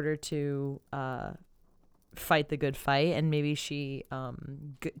 In order to fight the good fight, and maybe she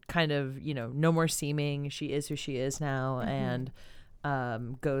kind of, no more seeming, she is who she is now, and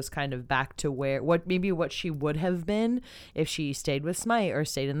goes kind of back to what she would have been if she stayed with Smite or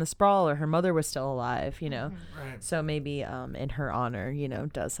stayed in the Sprawl or her mother was still alive, Right. so maybe in her honor,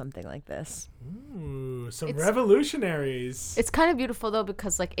 does something like this. Ooh, some It's- revolutionaries. It's kind of beautiful though,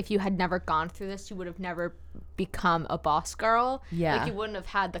 because like if you had never gone through this, you would have never become a boss girl. Yeah. Like you wouldn't have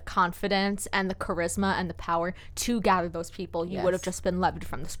had the confidence and the charisma and the power to gather those people. You would have Yes. just been levied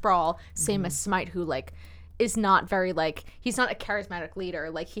from the Sprawl. Same as Smite, who like is not very like, he's not a charismatic leader.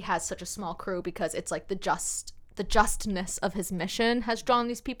 Like he has such a small crew because it's like the justness of his mission has drawn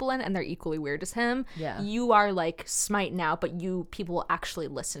these people in, and they're equally weird as him. Yeah. You are like Smite now, but people will actually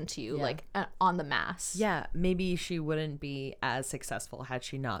listen to you, Yeah. like on the mass. Yeah, maybe she wouldn't be as successful had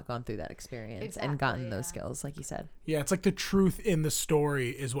she not gone through that experience and gotten those skills, like you said. Yeah, it's like the truth in the story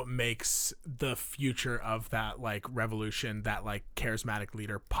is what makes the future of that like revolution, that like charismatic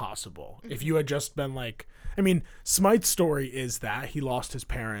leader possible. If you had just been like, I mean, Smite's story is that he lost his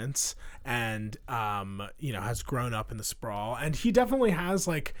parents and has grown up in the Sprawl, and he definitely has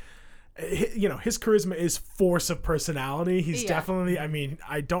like, his charisma is force of personality. He's definitely, I mean,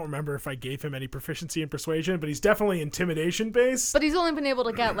 I don't remember if I gave him any proficiency in persuasion, but he's definitely intimidation based. But he's only been able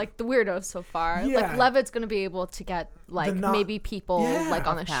to get like the weirdos so far. Yeah. Like Levid's gonna be able to get like maybe people like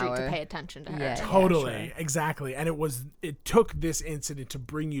on the street to Power. pay attention to her. Yeah. Totally, sure. exactly. And it took this incident to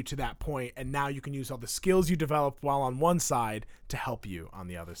bring you to that point, and now you can use all the skills you developed while on one side to help you on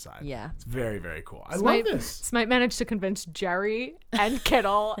the other side. Yeah. It's very, very cool. I Smite, love this. Smite managed to convince Jerry and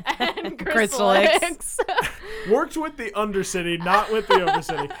Kittle and Crystal Crystalix. Worked with the Undercity, not with the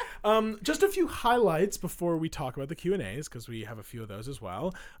Overcity. Just a few highlights before we talk about the Q&As, because we have a few of those as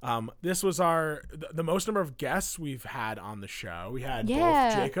well. This was the most number of guests we've had on the show. We had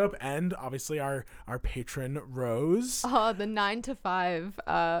both Jacob and obviously our patron Rose. Oh, the 9 to 5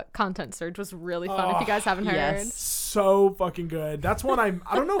 content surge was really fun. If you guys haven't heard, yes. So fucking good. That's one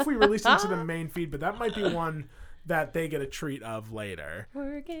I don't know if we released into the main feed, but that might be one that they get a treat of later.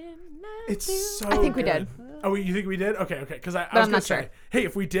 It's so I think we good. did. Oh, you think we did? Okay. Because I was I'm going to not say, sure. hey,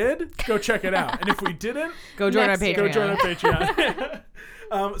 if we did, go check it out. And if we didn't, Go join Next our year. Patreon. go join our Patreon.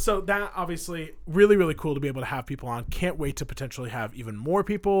 So that obviously really, really cool to be able to have people on. Can't wait to potentially have even more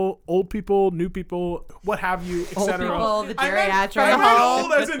people, old people, new people, what have you, etc. Old people, the geriatric. I meant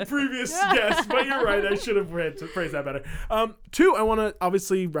old as in previous guests, but you're right. I should have phrased that better. Two, I want to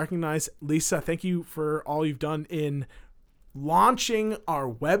obviously recognize Lisa. Thank you for all you've done in launching our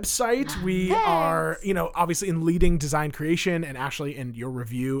website. We are, obviously in leading design creation, and Ashley in your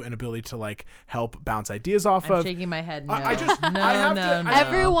review and ability to like help bounce ideas off of. I'm shaking my head. No.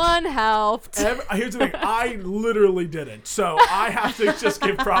 Everyone helped. Here's the thing. I literally didn't. So I have to just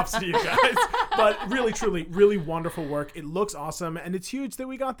give props to you guys. But really, truly, really wonderful work. It looks awesome. And it's huge that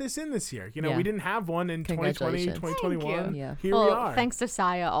we got this in this year. We didn't have one in 2020, 2021. Yeah. Here we are. Thanks to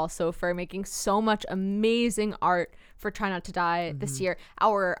Saya also for making so much amazing art for Try Not to Die this year.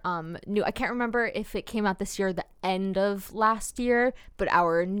 Our new, I can't remember if it came out this year or the end of last year, but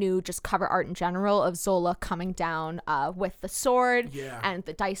our new just cover art in general of Zola coming down with the sword and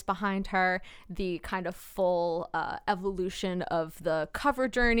the dice behind her, the kind of full evolution of the cover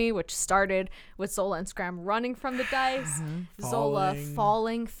journey, which started with Zola and Scram running from the dice, Zola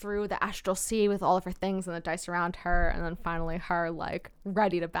falling through the astral sea with all of her things and the dice around her, and then finally her like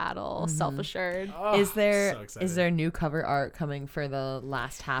ready to battle, self-assured. Oh, is there so new cover art coming for the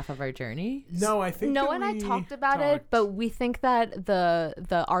last half of our journey? No, I think Noah and I talked about it, but we think that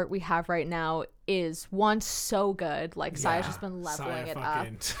the art we have right now is one so good. Like Saya's just been leveling it up,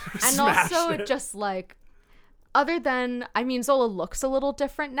 and also it just like, other than, I mean, Zola looks a little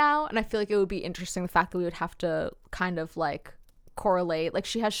different now, and I feel like it would be interesting the fact that we would have to kind of like correlate, like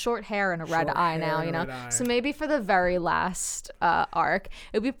she has short hair and a red eye now, so maybe for the very last arc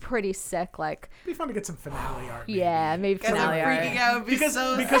it would be pretty sick. Like it'd be fun to get some finale art. Maybe finale art. Freaking out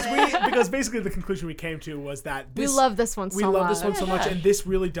because basically the conclusion we came to was that we love this one so much, and this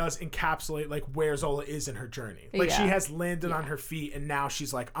really does encapsulate like where Zola is in her journey. Like she has landed on her feet, and now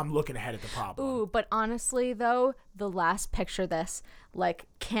she's like, I'm looking ahead at the problem. Ooh, but honestly though, the last picture, this like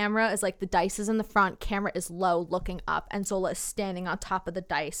camera is like the dice is in the front, camera is low looking up, and Zola is standing on top of the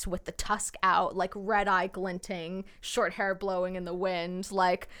dice with the tusk out, like red eye glinting, short hair blowing in the wind,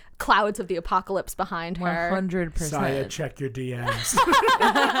 like clouds of the apocalypse behind her. 100%. Saya, check your DMs.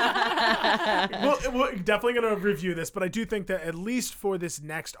 we're definitely going to review this, but I do think that at least for this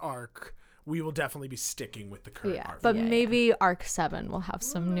next arc, we will definitely be sticking with the current art. But maybe arc 7 will have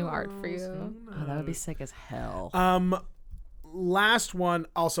some new art for you. Oh, that would be sick as hell. Last one,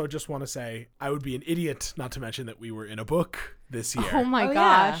 also just want to say I would be an idiot not to mention that we were in a book this year. Oh my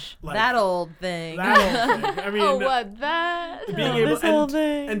gosh. Yeah. Like, that old thing. I mean, being able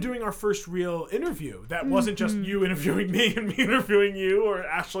and doing our first real interview that wasn't just you interviewing me and me interviewing you, or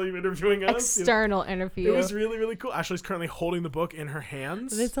Ashley interviewing us. External interview. It was really, really cool. Ashley's currently holding the book in her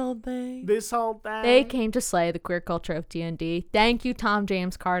hands. This old thing. They came to slay the queer culture of D&D. Thank you, Tom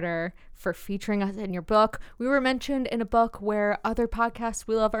James Carter, for featuring us in your book. We were mentioned in a book where other podcasts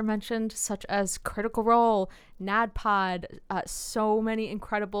we love are mentioned, such as Critical Role, NADPod, so many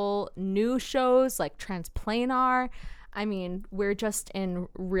incredible new shows like Transplanar. I mean, we're just in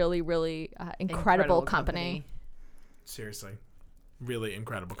really, really incredible company. Seriously. Really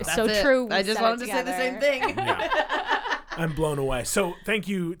incredible company. It's so true. I just wanted to say the same thing. Yeah. I'm blown away. So thank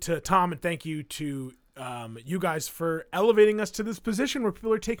you to Tom, and thank you to you guys for elevating us to this position where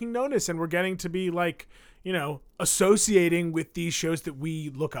people are taking notice, and we're getting to be like, associating with these shows that we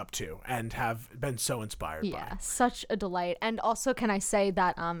look up to and have been so inspired by. Yeah, such a delight. And also, can I say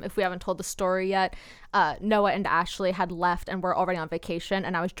that if we haven't told the story yet, Noah and Ashley had left and were already on vacation,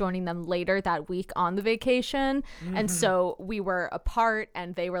 and I was joining them later that week on the vacation. And so we were apart,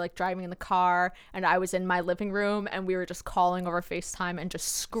 and they were like driving in the car, and I was in my living room, and we were just calling over FaceTime and just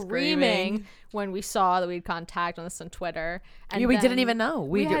screaming when we saw that we'd gone tagged on this on Twitter. And we didn't even know.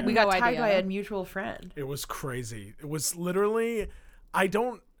 We got no tagged idea. by a mutual friend. It was crazy. It was literally,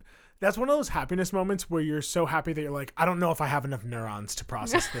 that's one of those happiness moments where you're so happy that you're like, I don't know if I have enough neurons to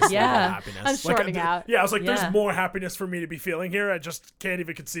process this level of happiness. I'm shorting out. Yeah, I was like, there's more happiness for me to be feeling here. I just can't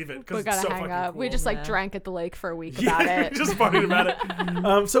even conceive it because it's so fucking cool. We just drank at the lake for a week about it. Just partied about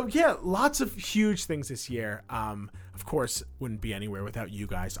it. So yeah, lots of huge things this year. Of course, wouldn't be anywhere without you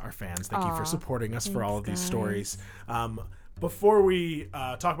guys, our fans. Thank you for supporting us for all of these stories. Before we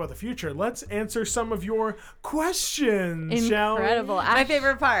talk about the future, let's answer some of your questions, shall we? Incredible. My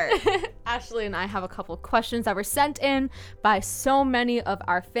favorite part. Ashley and I have a couple questions that were sent in by so many of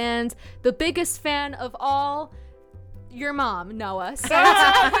our fans. The biggest fan of all, your mom, Noah.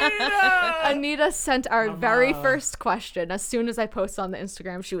 Anita sent our very first question. As soon as I posted on the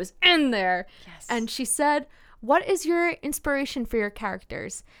Instagram, she was in there. Yes. And she said, what is your inspiration for your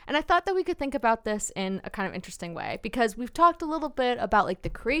characters? And I thought that we could think about this in a kind of interesting way, because we've talked a little bit about like the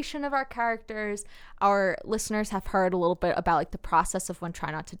creation of our characters. Our listeners have heard a little bit about like the process of when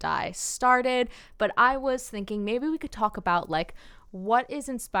Try Not to Die started, but I was thinking maybe we could talk about like what is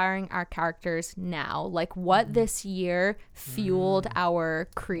inspiring our characters now, like what this year fueled our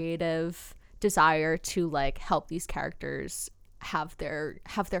creative desire to like help these characters have their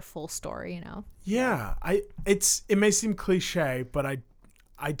full story, you know? Yeah, it may seem cliche, but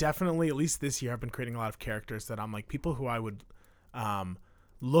I definitely, at least this year, I've been creating a lot of characters that I'm like people who I would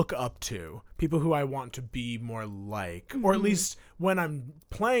look up to, people who I want to be more like, or at least when I'm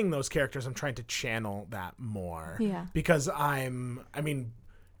playing those characters, I'm trying to channel that more. Yeah. Because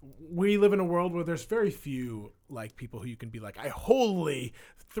we live in a world where there's very few like people who you can be like, I wholly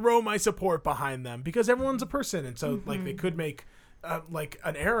throw my support behind them, because everyone's a person, and so like they could make like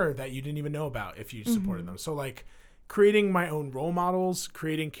an error that you didn't even know about if you supported them. So like creating my own role models,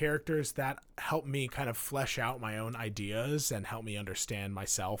 creating characters that help me kind of flesh out my own ideas and help me understand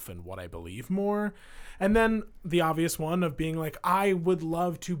myself and what I believe more. And then the obvious one of being like, I would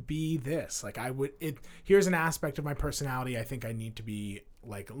love to be this. Like here's an aspect of my personality I think I need to be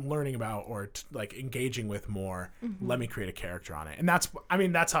like learning about or like engaging with more. Let me create a character on it. And that's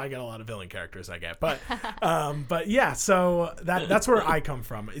how I get a lot of villain characters I get. But yeah, so that's where I come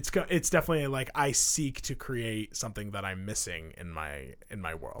from. It's definitely like I seek to create something that I'm missing in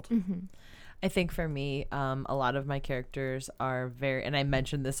my world. I think for me, a lot of my characters are very, and I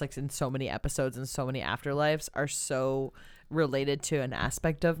mentioned this like in so many episodes and so many afterlives, are so related to an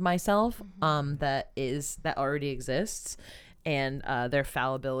aspect of myself that already exists. And their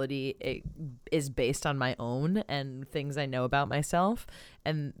fallibility is based on my own and things I know about myself,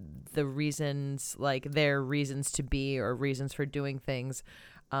 and the reasons, like their reasons to be or reasons for doing things,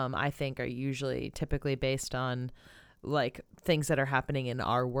 I think are usually typically based on like things that are happening in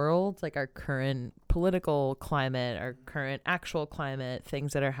our world, like our current political climate, our current actual climate,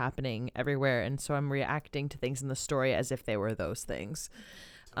 things that are happening everywhere. And so I'm reacting to things in the story as if they were those things.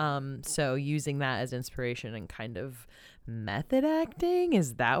 So using that as inspiration and kind of method acting,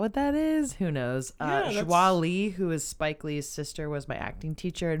 is that what that is? Who knows? Joie Lee, who is Spike Lee's sister, was my acting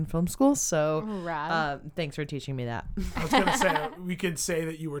teacher in film school, so thanks for teaching me that. I was gonna say we could say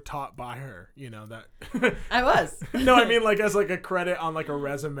that you were taught by her, you know, that I was. No, I mean like as like a credit on like a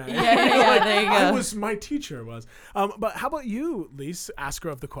resume. Yeah, like, there you go. My teacher was. But how about you, Lise, asker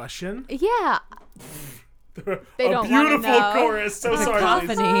of the question? Yeah. They don't beautiful know. chorus. So sorry,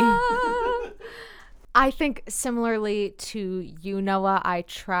 Lise. I think similarly to you, Noah, I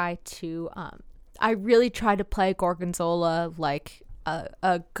really try to play Gorgonzola like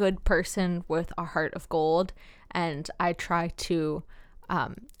a good person with a heart of gold, and I try to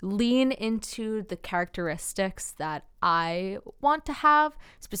lean into the characteristics that I want to have.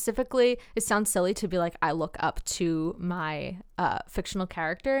 Specifically, it sounds silly to be like I look up to my fictional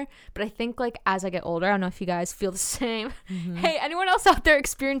character, but I think like as I get older, I don't know if you guys feel the same. Hey, anyone else out there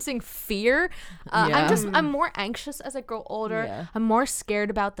experiencing fear? I'm more anxious as I grow older. Yeah. I'm more scared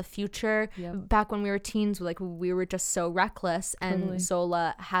about the future. Back when we were teens, like we were just so reckless, and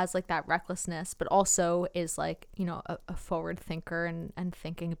Zola has like that recklessness, but also is like, you know, a forward thinker and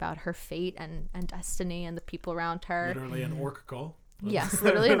thinking about her fate and destiny and the people around her. Literally an oracle. Yes,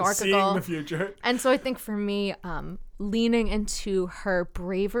 literally an oracle. Seeing the future. And so I think for me, leaning into her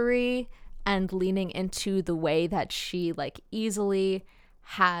bravery and leaning into the way that she like easily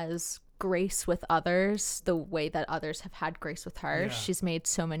has grace with others, the way that others have had grace with her. Yeah. She's made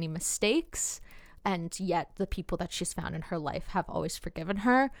so many mistakes, and yet the people that she's found in her life have always forgiven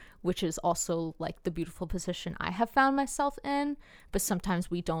her, which is also like the beautiful position I have found myself in. But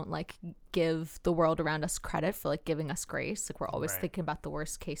sometimes we don't like give the world around us credit for like giving us grace. Like we're always thinking about the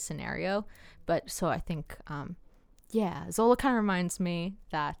worst case scenario. But so I think, Zola kind of reminds me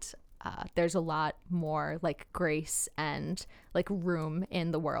that there's a lot more like grace and like room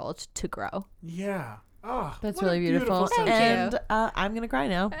in the world to grow. Yeah. Oh, that's really beautiful. And I'm gonna cry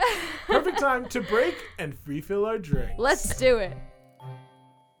now. Perfect time to break and refill our drinks. Let's do it.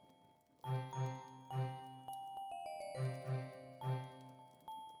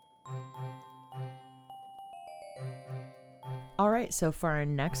 All right, so for our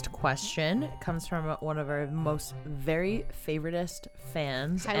next question, it comes from one of our most very favoritist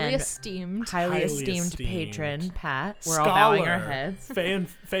fans, highly esteemed patron, Pat. We're Scholar. all bowing our heads.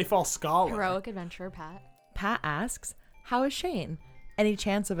 Faithful scholar. Heroic adventurer, Pat. Pat asks, "How is Shane? Any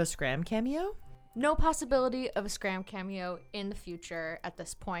chance of a Scram cameo?" No possibility of a Scram cameo in the future at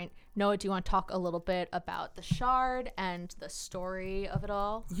this point. Noah, do you want to talk a little bit about the Shard and the story of it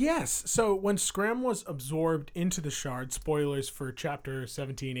all? Yes. So when Scram was absorbed into the Shard, spoilers for chapter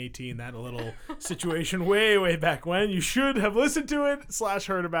 17, 18, that little situation way back when, you should have listened to it /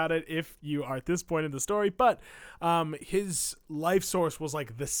 heard about it if you are at this point in the story. But his life source was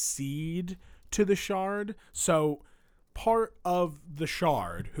like the seed to the Shard. So part of the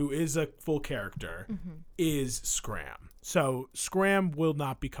Shard, who is a full character, is Scram. So Scram will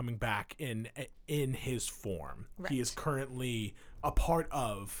not be coming back in his form. Right. He is currently a part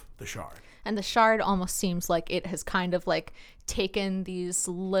of the Shard. And the Shard almost seems like it has kind of like taken these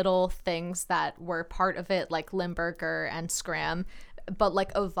little things that were part of it, like Limburger and Scram, but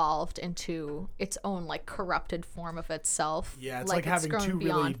like evolved into its own like corrupted form of itself. Yeah, it's like having two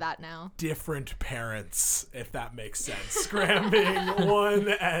really that now. Different parents, if that makes sense. Scram being one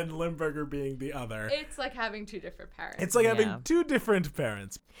and Limburger being the other. It's like having two different parents. It's like having two different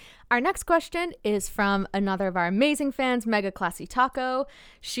parents. Our next question is from another of our amazing fans, Mega Classy Taco.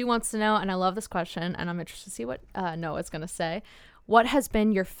 She wants to know, and I love this question, and I'm interested to see what Noah's going to say. What has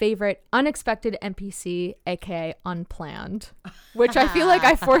been your favorite unexpected NPC, aka unplanned? Which I feel like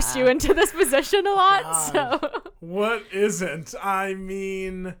I forced you into this position a lot. God. So what isn't? I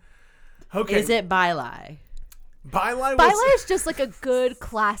mean, okay. Is it Bylai? Bylai is just like a good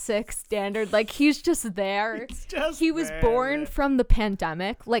classic standard. Like he's just there. He was born from the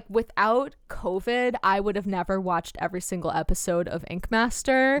pandemic. Like without COVID, I would have never watched every single episode of Ink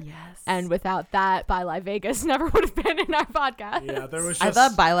Master. Yes. And without that, Bylai Vegas never would have been in our podcast. Yeah, there was. I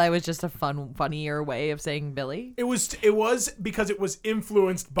thought Bylai was just a funnier way of saying Billy. It was because it was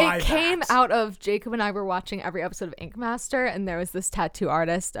influenced by. It came out of Jacob and I were watching every episode of Ink Master, and there was this tattoo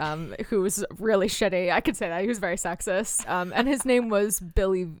artist who was really shitty. I could say that he was very sexist, and his name was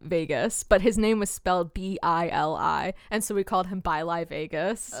Billy Vegas, but his name was spelled Bili, and so we called him Bylai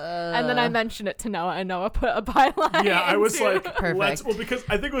Vegas. And then I mentioned it to Noah, and Noah put a Bylai. Yeah, I was like, perfect. Because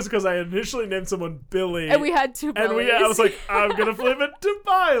I think it was because I initially named someone Billy, and we had two Billys. And I was like, I'm gonna flip it to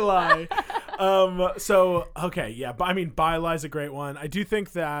Bylai. So okay, yeah, but I mean, Bylai's a great one. I do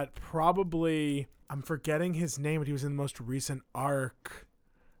think that probably I'm forgetting his name, but he was in the most recent arc.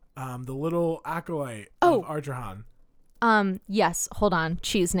 The little acolyte of Ardrahan. Yes, hold on.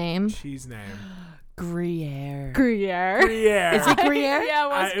 Cheese name. Gruyere. Gruyere. Is it Gruyere?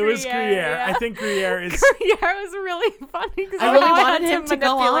 Yeah, it was Gruyere. Yeah. I think Gruyere is. Gruyere was really funny. I really wanted him to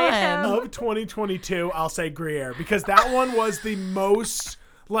go on. Of 2022, I'll say Gruyere because that one was the most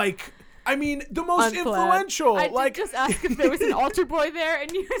the most influential. I did just ask if there was an altar boy there, and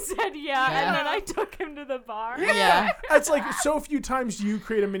you said yeah, and then I took him to the bar. Yeah. It's like so few times you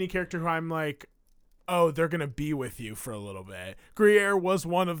create a mini character who I'm like, oh, they're going to be with you for a little bit. Gruyere was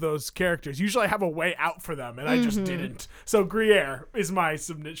one of those characters. Usually I have a way out for them, and I just didn't. So Gruyere is my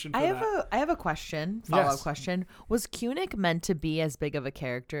submission for that. I have a question, follow-up question. Was Kunuk meant to be as big of a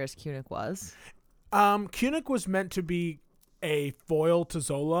character as Kunuk was? Kunuk was meant to be a foil to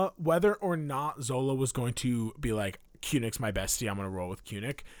Zola. Whether or not Zola was going to be like, Kunuk's my bestie, I'm going to roll with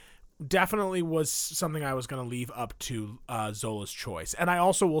Kunuk, definitely was something I was going to leave up to Zola's choice. And I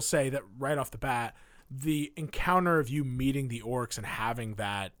also will say that right off the bat, the encounter of you meeting the orcs and having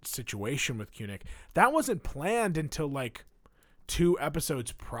that situation with Kunuk, that wasn't planned until like 2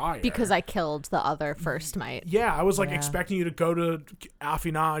 episodes prior. Because I killed the other first mite. Yeah, I was like expecting you to go to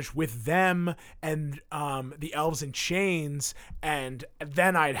Affinage with them and the elves in chains, and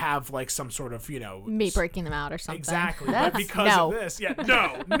then I'd have like some sort of, me breaking them out or something. Exactly. But because of this, new That's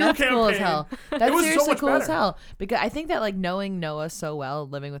campaign. Cool as hell. That's seriously so cool better. as hell. Because I think that like knowing Noah so well,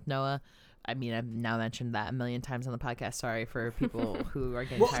 living with Noah, I mean, I've now mentioned that a million times on the podcast. Sorry for people who are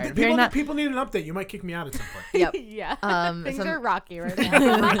getting tired of hearing that. People need an update. You might kick me out at some point. Yep. Yeah. Things are rocky right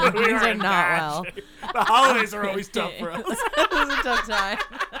now. Things are not well. The holidays are always tough for us. It was a tough time.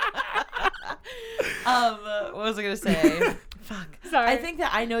 What was I going to say? Fuck. Sorry. I think that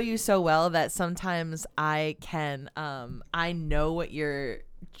I know you so well that sometimes I can, I know what you're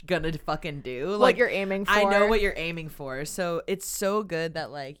gonna fucking do. What you're aiming for. I know what you're aiming for. So it's so good that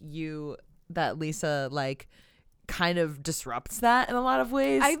that Lisa kind of disrupts that in a lot of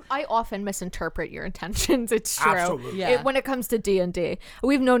ways. I often misinterpret your intentions. It's true. Absolutely. Yeah. When it comes to D&D,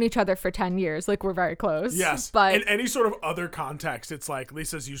 we've known each other for 10 years. Like, we're very close. Yes. But in any sort of other context, it's like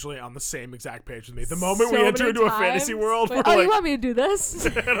Lisa's usually on the same exact page with me. The moment so we enter many into a times, fantasy world, we're you like, want me to do this?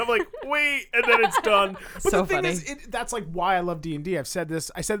 and I'm like, wait, and then it's done. But So the thing funny. is, that's like why I love D&D. I said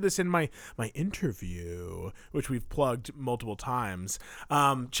this in my interview, which we've plugged multiple times.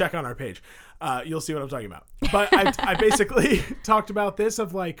 Check on our page. You'll see what I'm talking about. But I basically talked about this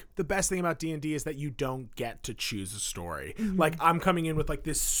of like the best thing about D&D is that you don't get to choose a story. Like I'm coming in with like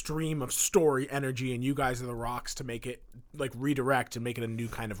this stream of story energy and you guys are the rocks to make it like redirect and make it a new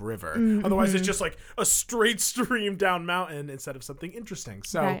kind of river. Otherwise it's just like a straight stream down mountain instead of something interesting.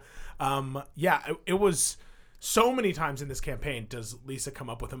 So it was so many times in this campaign does Lisa come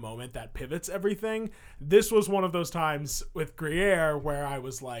up with a moment that pivots everything. This was one of those times with Gruyere where I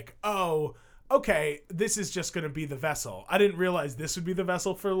was like, oh, okay, this is just going to be the vessel. I didn't realize this would be the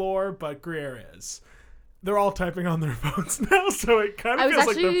vessel for lore, but Gruyere is. They're all typing on their phones now, so it kind of feels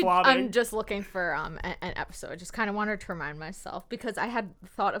like they're plotting. I'm just looking for an episode. I just kind of wanted to remind myself because I had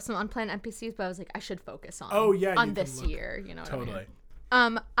thought of some unplanned NPCs, but I was like, I should focus on this year. You know what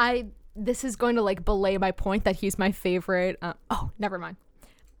I mean? This is going to like belay my point that he's my favorite. Never mind.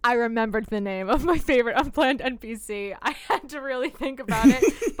 I remembered the name of my favorite unplanned NPC. I had to really think about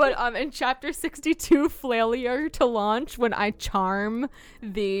it. But in chapter 62, Failure to Launch, when I charm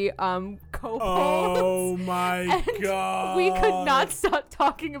the Kobold. Oh my god. We could not stop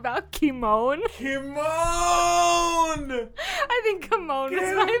talking about Kimon. Kimon! I think Kimon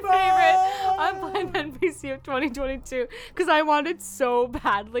is my favorite unplanned NPC of 2022 because I wanted so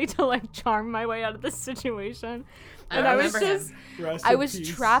badly to like charm my way out of this situation. And I was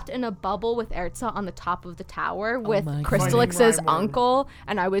trapped in a bubble with Erza on the top of the tower with Crystalix's uncle,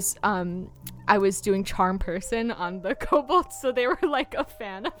 and I was doing charm person on the kobolds, so they were like a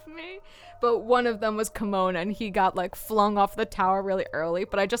fan of me. But one of them was Kimon, and he got like flung off the tower really early,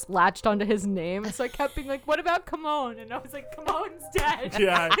 but I just latched onto his name, so I kept being like, what about Kimon? And I was like, Kimon's dead.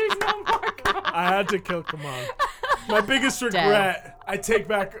 Yeah. There's no more Kimon. I had to kill Kimon. My biggest regret, I take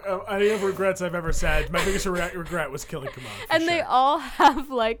back any of regrets I've ever said. My biggest regret was killing Kimon. And they all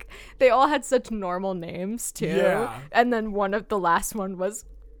had such normal names too. Yeah. And then the last one was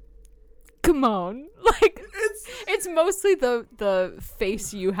Kimon. Like it's mostly the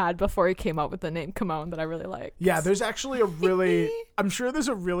face you had before you came up with the name Kimon that I really like. Yeah, there's actually I'm sure there's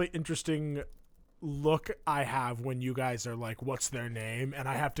a really interesting look I have when you guys are like, what's their name? And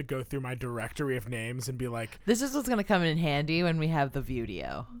I have to go through my directory of names and be like, this is what's going to come in handy when we have the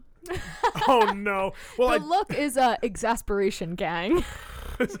Vudio. Oh no. Well, the look is exasperation gang.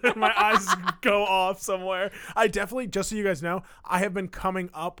 My eyes go off somewhere. I definitely, just so you guys know, I have been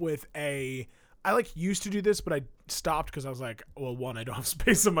coming up with I like used to do this, but I stopped because I was like, well, one, I don't have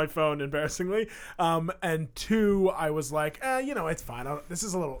space on my phone, embarrassingly, and two, I was like, it's fine. This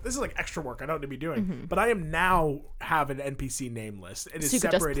is like extra work I don't need to be doing. But I am now have an NPC name list. It is so you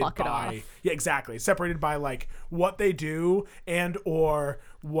separated just pluck by it off. Yeah, exactly. Separated by like what they do and or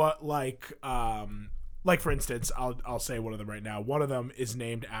what like for instance, I'll say one of them right now. One of them is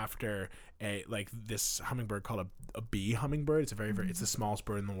named after this hummingbird called a bee hummingbird. It's it's the smallest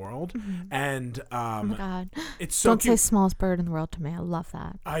bird in the world. And oh my god, it's so don't cute. say smallest bird in the world to me. I love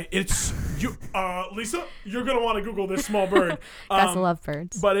that. Lisa, you're gonna want to Google this small bird. Guys, I love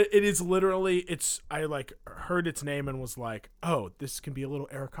birds. But it is literally I like heard its name and was like, oh, this can be a little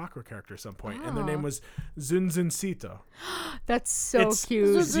Eric Cochran character at some point. And their name was Zunzuncito. That's so cute.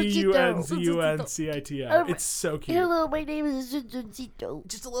 Zunzuncito. It's so cute. Hello, my name is Zunzuncito.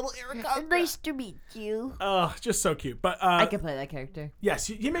 Just a little Eric Cochran. Nice to meet you. Oh, just so cute. But I can play that character. Yes,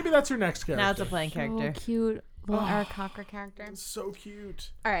 maybe that's your next character. Now it's a playing character. So cute. Little Eric Cochran character. It's so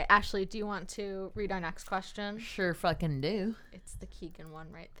cute. All right, Ashley, do you want to read our next question? Sure fucking do. It's the Keegan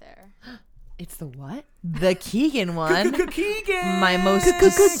one right there. It's the what? The Keegan one. Keegan! My most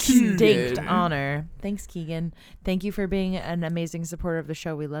distinct honor. Thanks, Keegan. Thank you for being an amazing supporter of the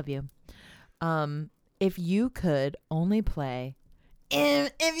show. We love you. If you could only play...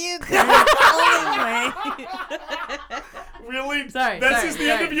 If you could only play... Really? Sorry. This is the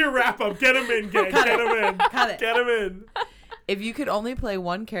end of your wrap-up. Get him in, gang. Get him in. Get him in. If you could only play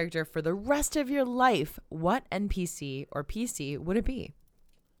one character for the rest of your life, what NPC or PC would it be?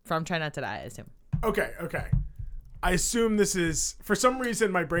 From Try Not to Die, I assume. Okay. I assume this is... For some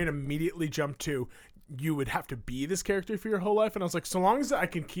reason, my brain immediately jumped to... You would have to be this character for your whole life, and I was like, so long as I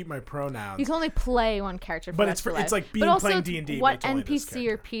can keep my pronouns. You can only play one character, for it's like playing D&D. What NPC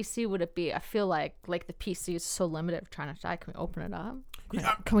or PC would it be? I feel like the PC is so limited. Trying to die. Can we open it up?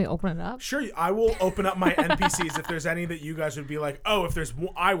 Can we open it up? Sure, I will open up my NPCs if there's any that you guys would be like, oh, if there's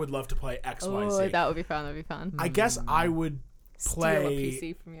one, I would love to play X, Y, Z. That would be fun. That'd be fun. I guess I would play. Steal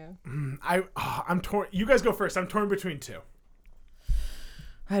a PC from you. I'm torn. You guys go first. I'm torn between two.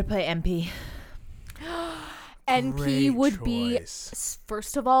 I'd play MP. NP Great would choice. be,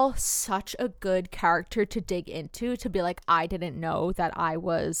 first of all, such a good character to dig into, to be like, I didn't know that I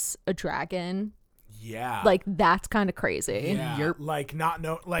was a dragon. Yeah. Like that's kind of crazy. Yeah. Like not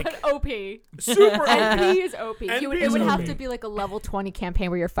know like OP. super OP. NP is OP. NP It is would have OP. to be like a level 20 campaign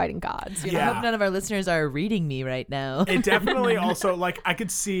where you're fighting gods. You know? I Yeah. hope none of our listeners are reading me right now. It definitely also like I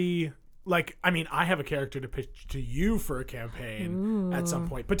could see like I mean I have a character to pitch to you for a campaign at some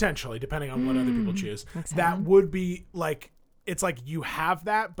point potentially depending on what other people choose. That would be like it's like you have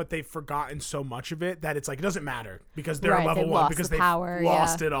that but they've forgotten so much of it that it's like it doesn't matter because they're Right, level they've 1 lost because the they've power,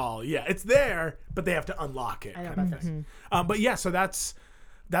 lost it all. Yeah, it's there but they have to unlock it kind of thing. But yeah, so that's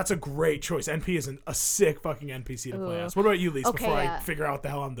a great choice. NP is a sick fucking NPC to play as. What about you, Lisa, Okay, before I figure out what the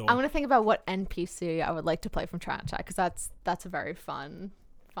hell I'm doing? I'm gonna think about what NPC I would like to play from Triad because that's a very fun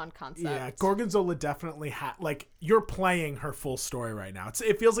concept. Yeah, Gorgonzola definitely like you're playing her full story right now.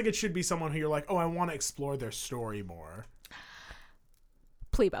 It feels like it should be someone who you're like, oh, I want to explore their story more.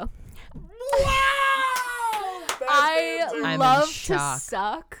 Plebo. Wow! I I'm in love to shock.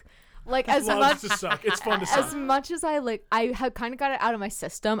 suck. Like as Loves much to suck. It's fun to as suck. much as I have kind of got it out of my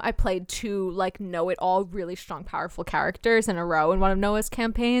system. I played 2 like know-it-all, really strong, powerful characters in a row in one of Noah's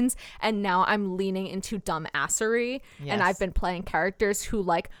campaigns, and now I'm leaning into dumbassery, and I've been playing characters who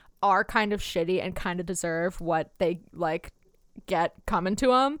like are kind of shitty and kind of deserve what they like get coming to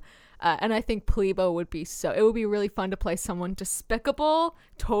them. And I think Plebo would be it would be really fun to play someone despicable,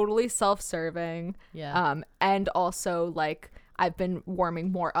 totally self-serving, and also like I've been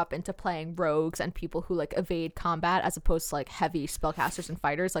warming more up into playing rogues and people who like evade combat as opposed to like heavy spellcasters and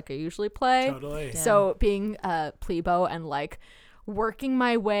fighters like I usually play. Totally. So being Plebo and like working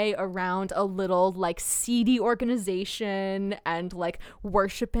my way around a little like seedy organization and like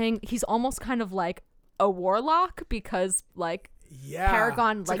worshiping, he's almost kind of like a warlock because like Yeah.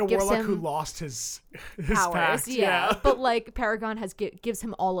 Paragon it's like a gives warlock him who lost his powers, pact. yeah. But like Paragon gives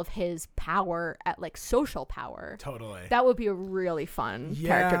him all of his power at like social power. Totally. That would be a really fun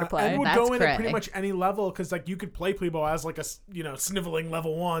character to play. And would That's go in at cray. pretty much any level because like you could play Plebo as like a sniveling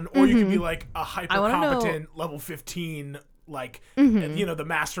level 1 or you could be like a hyper wanna know- competent level 15 like the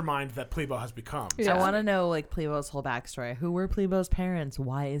mastermind that Plebo has become. So I want to know like Plebo's whole backstory. Who were Plebo's parents?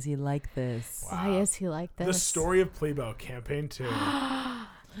 Why is he like this? Why is he like this? The story of Plebo, campaign 2.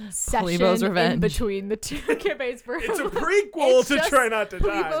 Session Plebo's revenge. in between the 2 campaigns for It's a him. prequel It's to just Try Not to Die.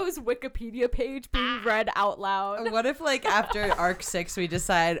 Plebo's Wikipedia page being read out loud. What if like after arc 6 we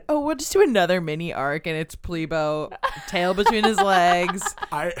decide, oh, we'll just do another mini arc and it's Plebo, tail between his legs.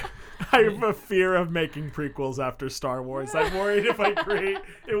 I have a fear of making prequels after Star Wars. I'm worried if I create,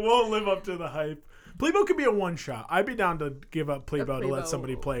 it won't live up to the hype. Plebo could be a one-shot. I'd be down to give up Plebo to let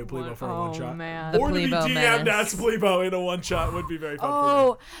somebody play Plebo for a one-shot. Oh man. Or to be Plebo DM'd menace. as Plebo in a one-shot would be very fun for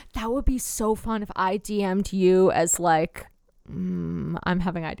Oh, that would be so fun if I DM'd you as like I'm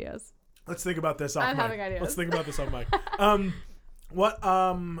having ideas. me. Let's think about this off I'm mic. having ideas. Let's think about this off mic.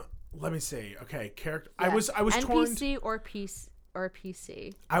 Let me see. Okay, character. I was torn. NPC or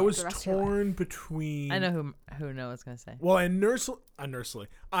PC. I was the rest of your life. torn between. I know who Noah's gonna say. Well, I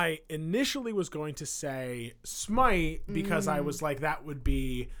initially was going to say Smite because I was like, that would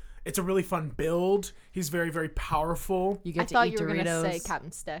be. It's a really fun build. He's very, very powerful. You I get to thought eat you were Doritos. gonna say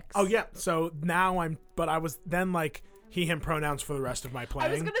Captain Sticks. Oh yeah. So now but I was then like he, him pronouns for the rest of my playing.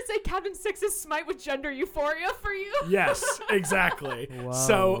 I was gonna say Captain Six's Smite with gender euphoria for you. Yes, exactly.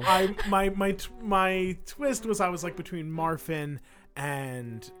 So my twist was I was like between Marfin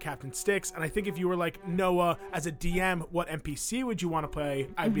and Captain Sticks, and I think if you were like Noah as a DM, what NPC would you want to play?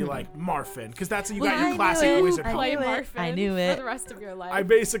 I'd be like Marfin because that's you got I your knew classic it. wizard. I Play knew it. Marfin I knew for it. the rest of your life. I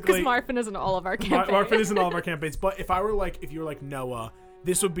because basically Marfin is in all of our campaigns. Marfin is in all of our campaigns, but if you were like Noah,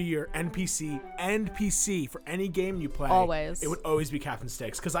 this would be your NPC and PC for any game you play. Always. It would always be Captain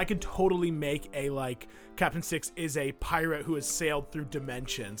Sticks because I could totally make a like Captain Sticks is a pirate who has sailed through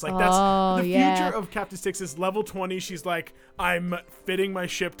dimensions. Like that's the future of Captain Sticks is level 20. She's like, I'm fitting my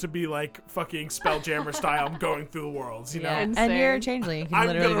ship to be like fucking Spelljammer style. I'm going through the worlds, you know. Insane. And you're a changeling. You can I'm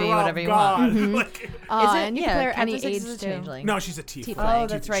literally gonna be rob whatever you God. want. Like, Is it? And you can play her Captain any Six age is a too. changeling. no, she's a tiefling. Oh,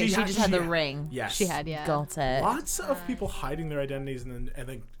 that's right. She She- just had she- the ring. Yes, She had, yeah. Got it. Lots of people hiding their identities and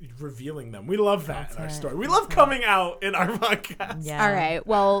then revealing them. We love that in our it. story. We love coming out in our podcast. Yeah. All right.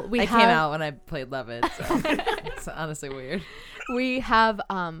 Well, we I have came out when I played Levitt, so it's honestly weird. we have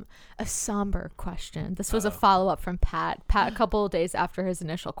a somber question. This was a follow-up from Pat. Pat, a couple of days after his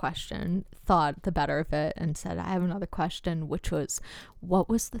initial question, thought the better of it and said, I have another question, which was, what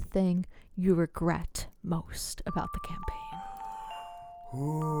was the thing you regret most about the campaign?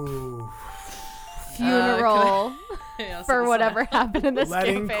 Ooh. Funeral for whatever happened in this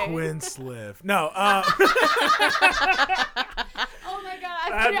Letting campaign. Quince live. No, Oh my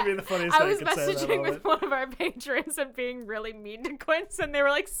god! that had to be the funniest I thing was I could say in that messaging with moment. one of our patrons and being really mean to Quince, and they were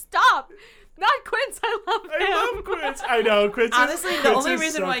like, "Stop! Not Quince. I love him. I love Quince. I know Quince. Honestly, the Quince only is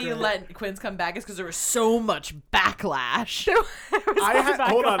reason so why you great. let Quince come back is because there was so much backlash.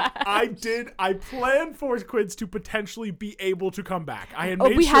 Hold on. I planned for Quince to potentially be able to come back. I had Oh,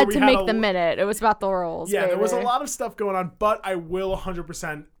 made we sure had we to had make the minute. It was about the roles. Yeah, there was a baby. lot of stuff going on, but I will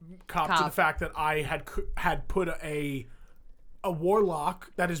 100% cop to the Cop. fact that I had put a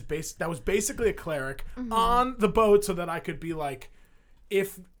warlock that was basically a cleric on the boat so that I could be like,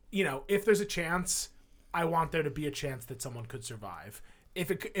 if there's a chance, I want there to be a chance that someone could survive. If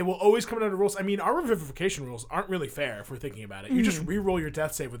it will always come down to rules. I mean, our revivification rules aren't really fair if we're thinking about it. You just re-roll your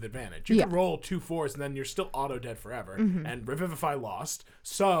death save with advantage. You can roll 2 4s and then you're still auto dead forever. And revivify lost.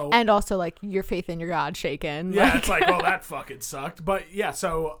 So And also, like, your faith in your God shaken. yeah, Like, it's like, well, that fucking sucked. But yeah,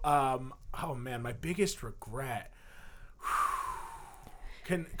 so oh man, my biggest regret.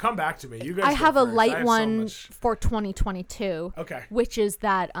 Can come back to me. You guys. I go have a first. I light have so one much- for 2022. Okay. Which is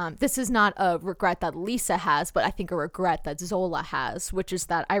that this is not a regret that Lisa has, but I think a regret that Zola has, which is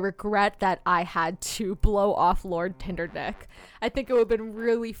that I regret that I had to blow off Lord Tinderdick. I think it would have been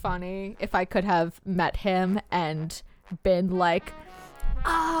really funny if I could have met him and been like,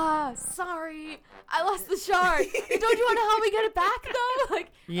 sorry, I lost the shard. Don't you want to help me get it back though?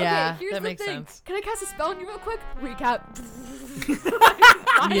 Like, Yeah, okay, here's that the makes thing. sense. Can I cast a spell on you real quick? Recap.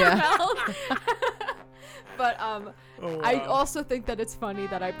 Yeah. But Oh, I wow. also think that it's funny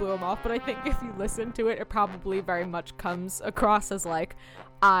that I blew him off, but I think if you listen to it, it probably very much comes across as like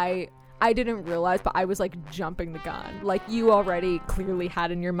I didn't realize, but I was like jumping the gun. Like, you already clearly had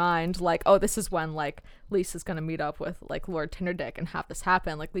in your mind, like, oh, this is when like Lisa's gonna meet up with like Lord Tinderdick and have this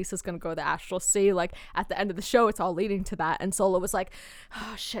happen. Like, Lisa's gonna go to the Astral Sea. Like, at the end of the show, it's all leading to that. And Solo was like,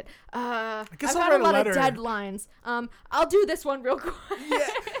 oh shit, guess I've I'll got a write a lot letter. of deadlines. I'll do this one real quick. Yeah,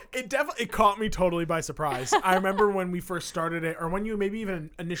 it caught me totally by surprise. I remember when we first started it, or when you maybe even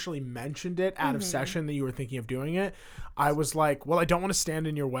initially mentioned it out of session that you were thinking of doing it. I was like, well, I don't want to stand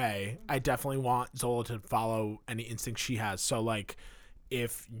in your way. I definitely want Zola to follow any instinct she has. So, like,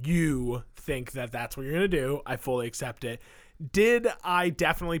 if you think that that's what you're going to do, I fully accept it. Did I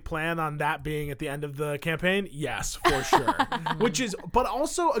definitely plan on that being at the end of the campaign? Yes, for sure. But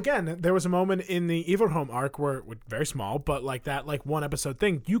also, again, there was a moment in the Evilhome arc where, very small, but like that, like one episode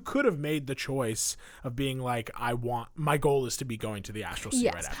thing, you could have made the choice of being like, my goal is to be going to the Astral Sea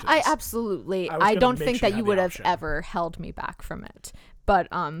right Yes, after I this. absolutely. I was I gonna don't make think sure that you you had would the have option. ever held me back from it. But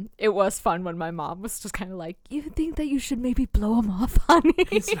it was fun when my mom was just kind of like, "You think that you should maybe blow him off, honey?"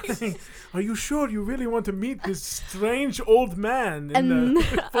 Are you sure you really want to meet this strange old man in And,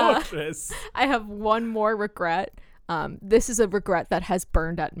 the fortress? I have one more regret. This is a regret that has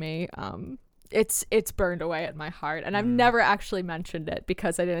burned at me. It's burned away at my heart, and I've never actually mentioned it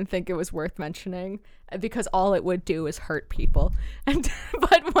because I didn't think it was worth mentioning, because all it would do is hurt people. And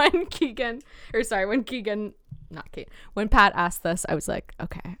but when Pat asked this, I was like,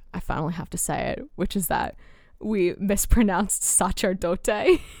 okay, I finally have to say it, which is that we mispronounced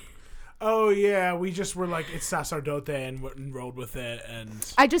sacerdote. Oh yeah, we just were like, it's sacerdote, and rolled with it, and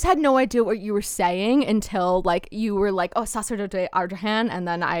I just had no idea what you were saying until like you were like, oh, sacerdote Ardrahan, and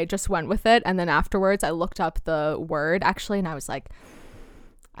then I just went with it, and then afterwards I looked up the word actually, and I was like,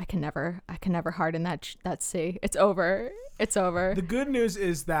 I can never harden that C. It's over. the good news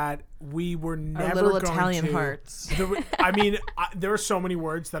is that we were never little going Italian to, hearts. I mean, there are so many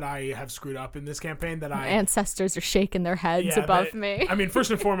words that I have screwed up in this campaign that My ancestors are shaking their heads above me. I mean,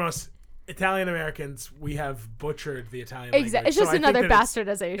 first and foremost, Italian Americans, we have butchered the Italian Exactly. language. It's just So I think another that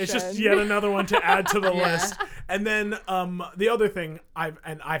bastardization. It's just yet another one to add to the Yeah. list. And then the other thing, I've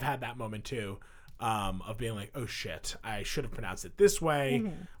had that moment too, of being like, oh shit, I should have pronounced it this way.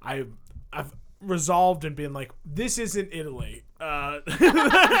 Mm-hmm. I've resolved and been like, this isn't Italy.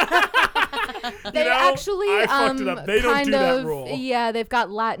 They actually I fucked it up. They don't kind do that of rule. yeah, they've got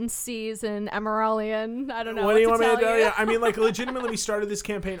Latin C's and Emeralian. I don't know What do you to want me to tell tell you. you? I mean, like, legitimately, we started this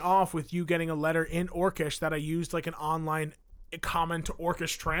campaign off with you getting a letter in Orcish that I used like an online common to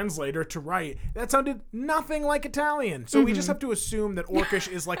Orcish translator to write. That sounded nothing like Italian. So we just have to assume that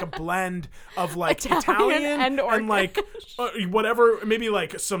Orcish is like a blend of like Italian Italian and like whatever, maybe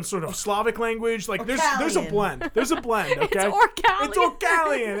like some sort of Slavic language. Like there's a Orcalian. blend. There's a blend. Okay, Orcalian. It's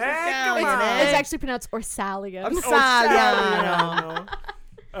Orcalian. Come Orcalian, on. eh? It's actually pronounced Orsalian. Orcalian.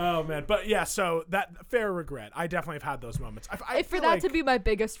 Oh man, but yeah, so that fair regret. I definitely have had those moments. I For feel that like to be my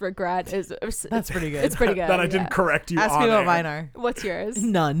biggest regret is That's pretty good. It's pretty good. that I didn't yeah. correct you. Ask on me about air. Vinar. What's yours?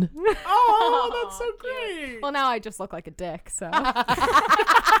 None. Oh, that's so great. Well, now I just look like a dick, so.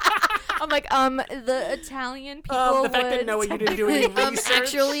 I'm like, the Italian people The fact that would- Noah, you didn't do any research.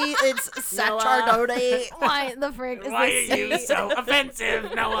 Actually, it's sacerdote. Why the frick is Why this are you C? so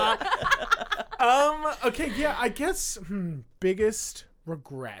offensive, Noah? Okay, yeah, I guess biggest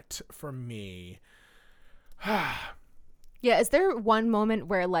regret for me. Yeah, is there one moment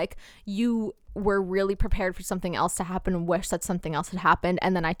where like you were really prepared for something else to happen and wish that something else had happened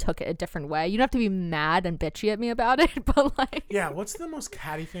and then I took it a different way? You don't have to be mad and bitchy at me about it, but like Yeah, what's the most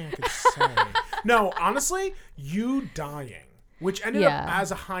catty thing I could say? No, honestly, you dying. Which ended up,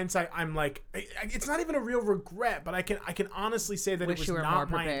 as a hindsight, I'm like, it's not even a real regret, but I can honestly say that it was not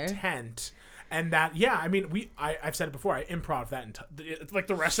my intent. And that, yeah, I mean, I've said it before. I improv that, like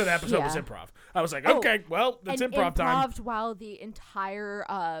the rest of the episode was improv. I was like, okay, well, it's improv time. Improved while the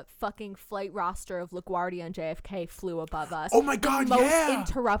entire fucking flight roster of LaGuardia and JFK flew above us. Oh my God, the most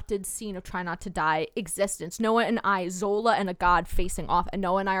interrupted scene of Try Not to Die existence. Noah and I, Zola and a god facing off, and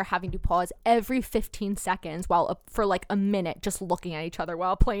Noah and I are having to pause every 15 seconds for like a minute just looking at each other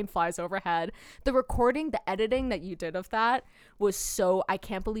while a plane flies overhead. The recording, the editing that you did of that was so, I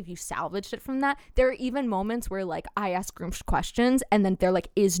can't believe you salvaged it from that. There are even moments where like I ask Groomsh questions and then there like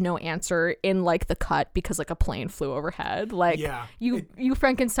is no answer in like the cut because like a plane flew overhead. Like you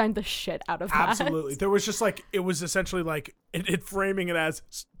Frankenstein the shit out of that. Absolutely. There was just like, it was essentially like it framing it as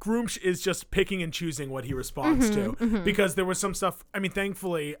Groomsh is just picking and choosing what he responds to because there was some stuff. I mean,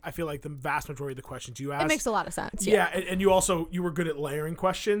 thankfully, I feel like the vast majority of the questions you asked, it makes a lot of sense. Yeah, and you were good at layering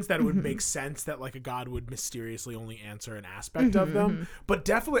questions that it would make sense that like a god would mysteriously only answer an aspect of them. But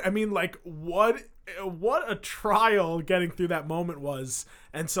definitely, I mean, like what a trial getting through that moment was.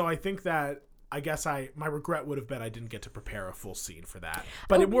 And so I think that I guess my regret would have been I didn't get to prepare a full scene for that.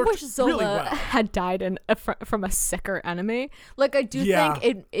 But it worked Zola really well. Had died from a sicker enemy. Like I do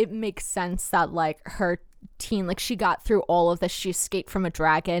think it makes sense that like her teen, like she got through all of this. She escaped from a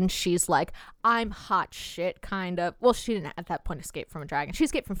dragon. She's like, I'm hot shit, kind of. Well, she didn't at that point escape from a dragon. She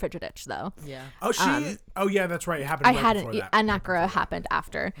escaped from Frigid Itch though. Yeah. Oh, yeah, that's right. It happened before that. Anakra happened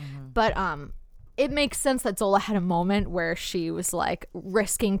after. But it makes sense that Zola had a moment where she was like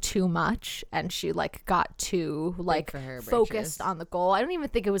risking too much and she like got too like focused on the goal. I don't even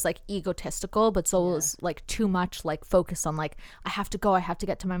think it was like egotistical, but Zola's like too much like focused on like I have to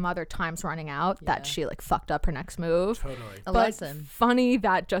get to my mother, time's running out, that she like fucked up her next move. Totally. A but lesson. Funny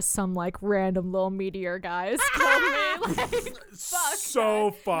that just some like random little meteor guys killed me. Like fuck.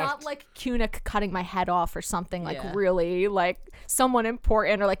 So fucked. Not like Kunuk cutting my head off or something like really like someone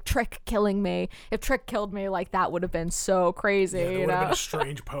important or like Trick killing me. If Trick killed me, like that would have been so crazy. Yeah, there would have been a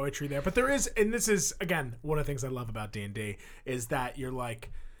strange poetry there. But there is, and this is again one of the things I love about D&D is that you're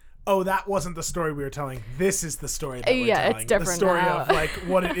like, oh, that wasn't the story we were telling. This is the story that we're telling. It's different. The story now. of like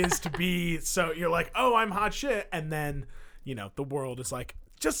what it is to be. So you're like, oh, I'm hot shit, and then the world is like,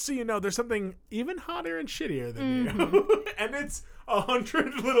 just so you know, there's something even hotter and shittier than you, and it's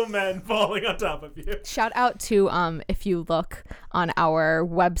 100 little men falling on top of you. Shout out to if you look on our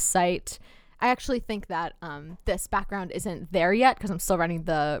website. I actually think that this background isn't there yet because I'm still running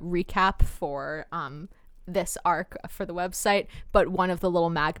the recap for this arc for the website, but one of the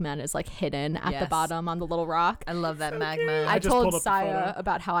little magmen is like hidden at the bottom on the little rock. I love that magma. I told Saya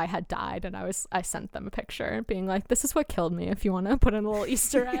about how I had died and I sent them a picture being like, this is what killed me if you want to put in a little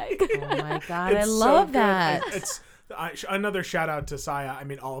Easter egg. Oh my God, I love that. It's another shout out to Saya. I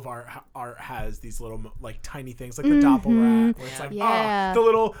mean, all of our art has these little like tiny things like the Doppelrat, where it's like the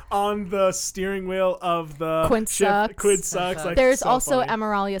little on the steering wheel of the Quid ship. Quid sucks. Like, there's so also funny.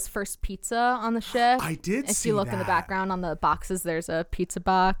 Emeralia's first pizza on the ship. I did if see you look that. in the background on the boxes, there's a pizza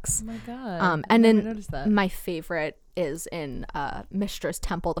box. Oh my God. And then noticed that. my favorite is in Mistra's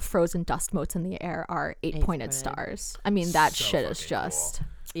temple. The frozen dust motes in the air are 8-pointed stars. I mean, that So shit is fucking just cool.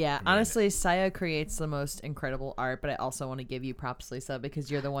 Yeah, honestly, Saya creates the most incredible art, but I also want to give you props, Lisa,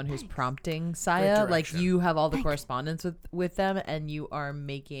 because you're the one who's prompting Saya. Like, you have all the correspondence with them, and you are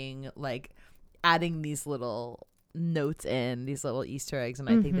making, like, adding these little notes in, these little Easter eggs, and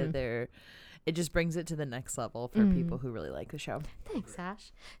I think that it just brings it to the next level for people who really like the show. Thanks,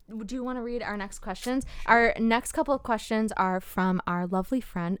 Ash. Do you want to read our next questions? Our next couple of questions are from our lovely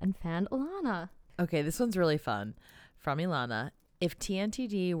friend and fan, Ilana. Okay, this one's really fun. From Ilana. If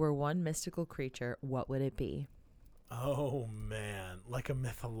TNTD were one mystical creature, what would it be? Oh man, like a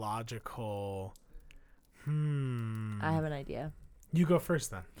mythological. I have an idea. You go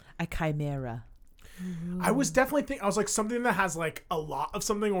first then. A chimera. I was definitely thinking. I was like something that has like a lot of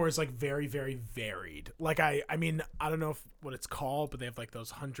something, or is like very, very varied. Like I mean, I don't know what it's called, but they have like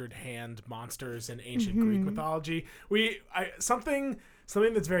those 100-hand monsters in ancient Greek mythology. Something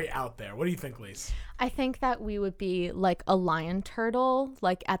Something that's very out there. What do you think, Lise? I think that we would be like a lion turtle,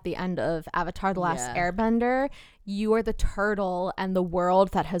 like at the end of Avatar: The Last Airbender. You are the turtle, and the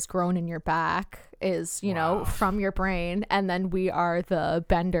world that has grown in your back is, you know, from your brain, and then we are the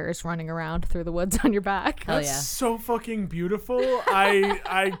benders running around through the woods on your back. That's so fucking beautiful.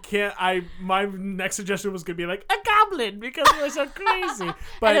 I can't. My next suggestion was gonna be like a goblin because we're so crazy,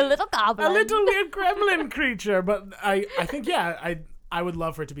 but And a little goblin. a little weird gremlin creature. But I think I would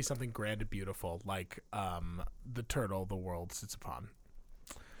love for it to be something grand and beautiful, like the turtle the world sits upon.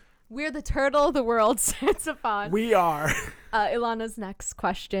 We're the turtle the world sits upon. We are. Ilana's next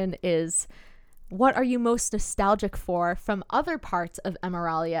question is, what are you most nostalgic for from other parts of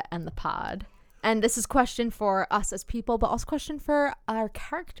Emeralia and the pod? And this is a question for us as people, but also a question for our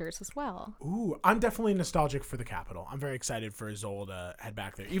characters as well. Ooh, I'm definitely nostalgic for the capital. I'm very excited for Zola to head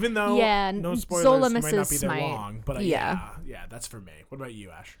back there, even though no spoilers, Zola might not misses be there Smite. long. But yeah, that's for me. What about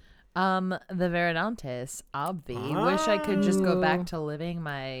you, Ash? The Veridantes, obvi. Wish I could just go back to living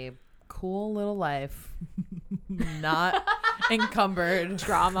my cool little life, not encumbered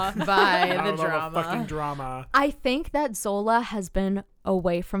Drama. by I the don't know, drama. fucking drama. I think that Zola has been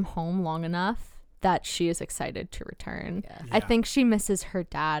away from home long enough that she is excited to return. I think she misses her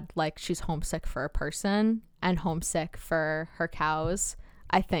dad, like she's homesick for a person and homesick for her cows.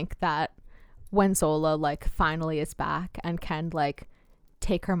 I think that when Zola like finally is back and can like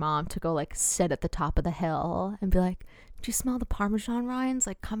take her mom to go like sit at the top of the hill and be like, do you smell the Parmesan rinds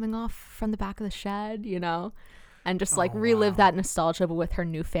like coming off from the back of the shed, you know? And just like relive that nostalgia with her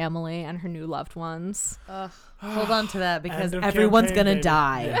new family and her new loved ones. Hold on to that because End of everyone's campaign, gonna baby.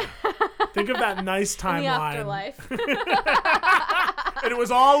 die. Yeah. Think of that nice In the timeline. afterlife. And it was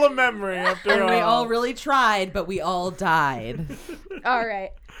all a memory after And all. we all really tried, but we all died. All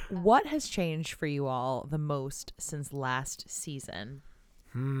right. What has changed for you all the most since last season?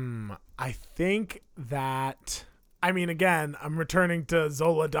 I think that, I mean, again, I'm returning to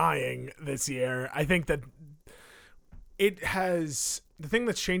Zola dying this year. I think that it has, the thing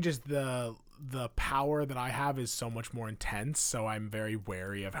that changes the power that I have is so much more intense, so I'm very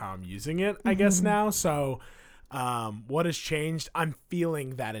wary of how I'm using it, I guess now. So what has changed? I'm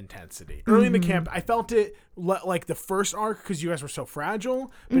feeling that intensity. Early in the camp, I felt it like the first arc because you guys were so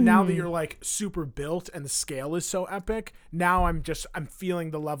fragile, but now that you're like super built and the scale is so epic, now I'm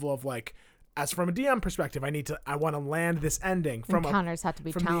feeling the level of like, as from a DM perspective, I want to land this ending. From Encounters have to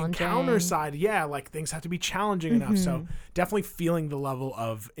be from challenging. the encounter side, like things have to be challenging enough. So definitely feeling the level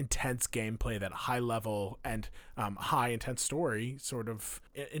of intense gameplay that high level and high intense story sort of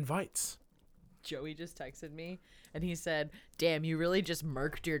invites. Joey just texted me and he said, damn, you really just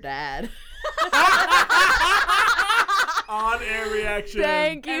murked your dad. On air reaction.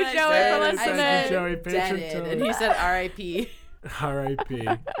 Thank you, And I Joey, said- for I listening. Thank you, Joey. Deaded. Patron And he said R.I.P. R.I.P.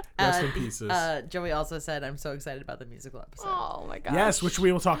 Rest in pieces. Joey also said, I'm so excited about the musical episode. Oh my gosh. Yes, which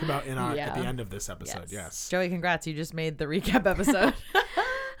we will talk about in our at Yeah. the end of this episode. Yes. Joey, congrats. You just made the recap episode.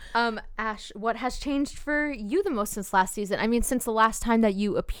 Ash, what has changed for you the most since last season? I mean, since the last time that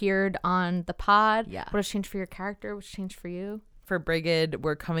you appeared on the pod, Yeah. what has changed for your character? What's changed for you? For Brigid,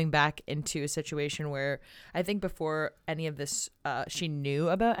 we're coming back into a situation where I think before any of this, she knew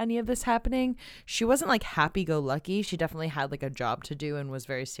about any of this happening. She wasn't like happy-go-lucky. She definitely had like a job to do and was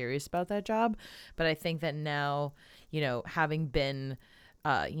very serious about that job. But I think that now, you know, having been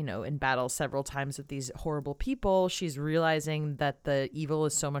in battle several times with these horrible people, she's realizing that the evil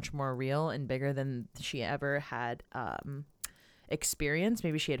is so much more real and bigger than she ever had experienced.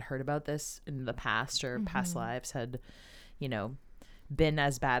 Maybe she had heard about this in the past or past lives had, been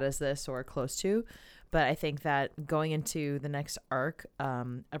as bad as this or close to. But I think that going into the next arc,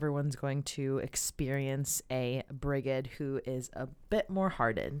 everyone's going to experience a Brigid who is a bit more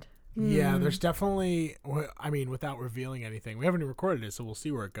hardened. Yeah, there's definitely, I mean, without revealing anything, we haven't recorded it, so we'll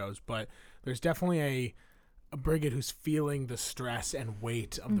see where it goes, but there's definitely a Brigid who's feeling the stress and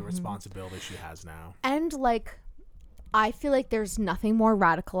weight of the responsibility she has now. And like, I feel like there's nothing more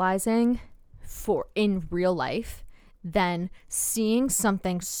radicalizing for in real life than seeing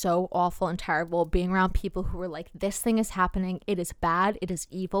something so awful and terrible, being around people who are like, this thing is happening, it is bad, it is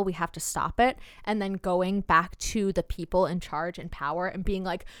evil, we have to stop it, and then going back to the people in charge and power and being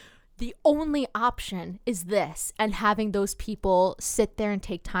like, the only option is this, and having those people sit there and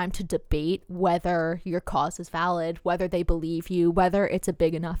take time to debate whether your cause is valid, whether they believe you, whether it's a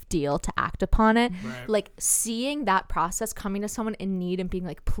big enough deal to act upon it. Right. Like seeing that process, coming to someone in need and being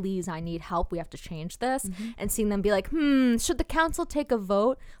like, please, I need help, we have to change this, and seeing them be like, should the council take a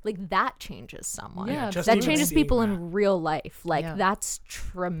vote? Like that changes someone. Yeah, just that even changes seeing people that. in real life. Like Yeah. that's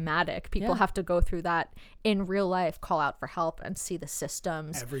traumatic. People Yeah. have to go through that in real life, call out for help and see the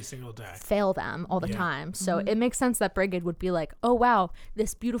systems every single day. fail them all the Yeah. time. So it makes sense that Brigid would be like, oh wow,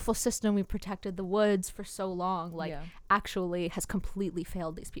 this beautiful system, we protected the woods for so long, like Yeah. actually has completely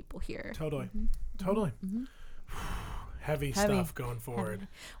failed these people here. Totally. Heavy stuff going forward.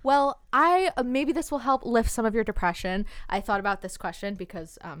 Well, I maybe this will help lift some of your depression. I thought about this question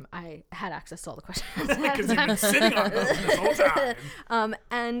because I had access to all the questions. Because you've been sitting on them this whole time.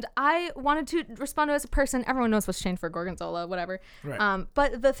 And I wanted to respond to it as a person. Everyone knows what's changed for Gorgonzola, whatever. Right.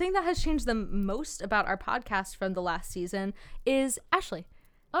 But the thing that has changed the most about our podcast from the last season is Ashley.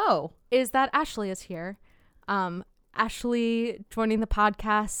 Oh, Is that Ashley is here. Ashley joining the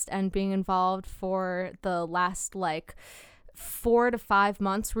podcast and being involved for the last 4 to 5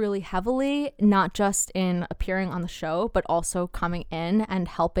 months really heavily, not just in appearing on the show, but also coming in and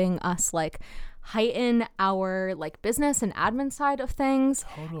helping us heighten our business and admin side of things.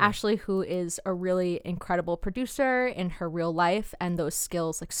 Totally. Ashley, who is a really incredible producer in her real life, and those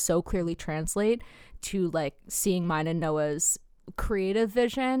skills so clearly translate to seeing mine and Noah's creative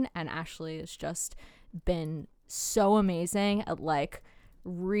vision. And Ashley has just been so amazing at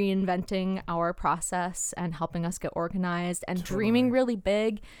reinventing our process and helping us get organized and dreaming really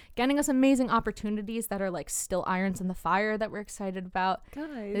big, getting us amazing opportunities that are still irons in the fire that we're excited about.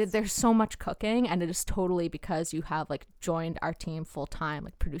 guys. There's so much cooking, and it is totally because you have joined our team full time,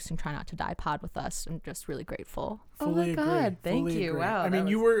 producing Try Not to Die pod with us. I'm just really grateful. Oh my Fully God, agree. thank Fully you. agree. Wow, I that mean,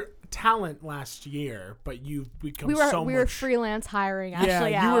 you was- were talent last year, but you've become We so were much. freelance hiring Yeah, Ashley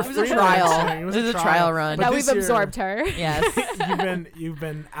you out. were It was a freelancing. trial. It was It was a trial run. But Now this we've year, absorbed her. Yes. You've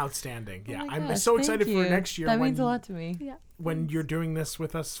been outstanding. Yeah, my I'm gosh, so thank excited for you. next year. That when means a lot to me. Yeah. when you're doing this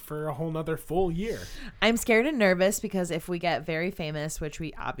with us for a whole nother full year. I'm scared and nervous because if we get very famous, which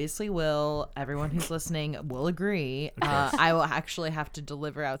we obviously will, everyone who's listening will agree, I will actually have to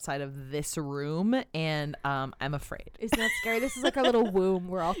deliver outside of this room, and I'm afraid. Isn't that scary? This is our little womb.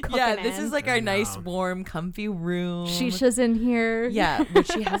 We're all cooking Yeah, this in. is our nice, warm, comfy room. Shisha's in here. Yeah,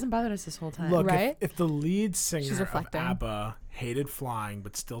 but she hasn't bothered us this whole time. Look, Right? if the lead singer of reflecting. ABBA hated flying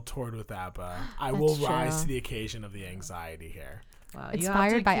but still toured with ABBA, I That's will rise true. to the occasion of the anxiety here. Wow, you have to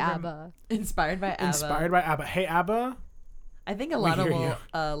Inspired by keep rem- ABBA. Inspired by ABBA. Inspired by ABBA. Hey, ABBA. I think Alana hear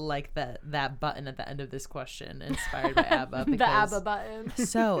will like that button at the end of this question. Inspired by ABBA. The because- ABBA button.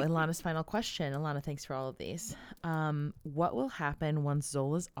 So, Alana's final question. Alana, thanks for all of these. What will happen once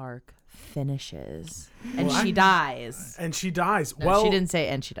Zola's arc finishes and Well, she dies? And she dies. No, well, she didn't say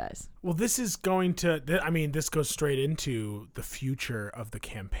and she dies. Well, this is going to, this goes straight into the future of the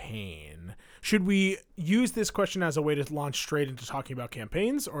campaign. Should we use this question as a way to launch straight into talking about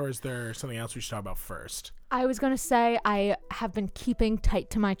campaigns, or is there something else we should talk about first? I was going to say I have been keeping tight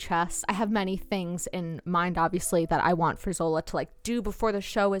to my chest. I have many things in mind, obviously, that I want for Zola to do before the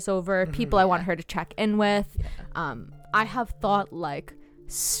show is over, people I want her to check in with. I have thought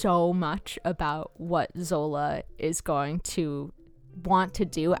so much about what Zola is going to want to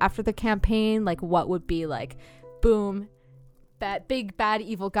do after the campaign. What would be boom, big bad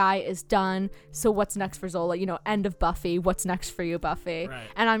evil guy is done, so what's next for Zola? End of Buffy, what's next for you, Buffy? Right.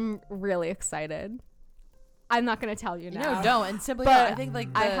 And I'm really excited. I'm not going to tell you now. No, don't. And simply, But I think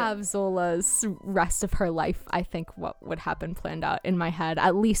I have Zola's rest of her life, I think, what would happen planned out in my head,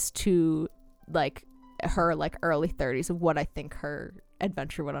 at least to her early 30s, of what I think her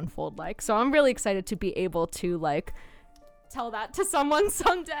adventure would unfold like. So I'm really excited to be able to tell that to someone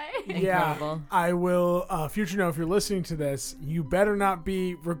someday. Incredible. Yeah, I will. Future Noah, if you're listening to this, you better not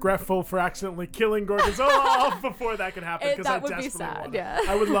be regretful for accidentally killing Gorgonzola off before that could happen. Because I that would be desperately sad, want it. yeah.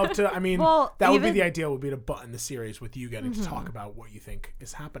 I would love to. I mean, Well, that would be even- the ideal. Would be to button the series with you getting to talk about what you think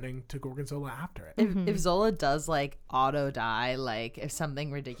is happening to Gorgonzola after it. If Zola does auto die, if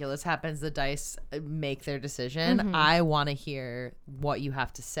something ridiculous happens, the dice make their decision. I want to hear what you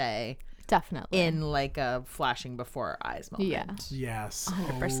have to say Definitely. in a flashing before our eyes moment. Yeah. Yes,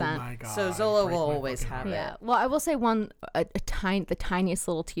 100%. Oh my god. So Zola Break will my always fucking have heart. it. Yeah. Well, I will say the tiniest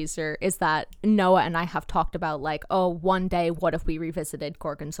little teaser is that Noah and I have talked about one day, what if we revisited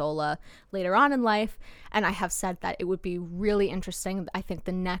Gorgonzola later on in life? And I have said that it would be really interesting. I think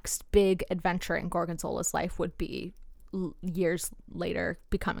the next big adventure in Gorgonzola's life would be years later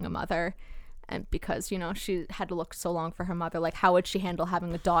becoming a mother. and because she had to look so long for her mother, like how would she handle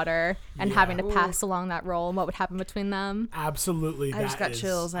having a daughter and having to pass along that role, and what would happen between them? Absolutely. I just got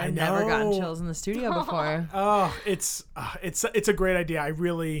chills. I've never gotten chills in the studio before. Oh, it's a great idea. I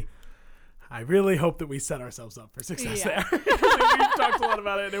really hope that we set ourselves up for success there. We've talked a lot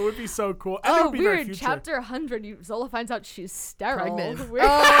about it, and it would be so cool. And it would be very weird. future. Chapter 100, Zola finds out she's sterile. Pregnant. Weird.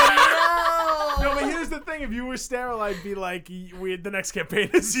 Oh, No, but here's the thing. If you were sterile, I'd be like, the next campaign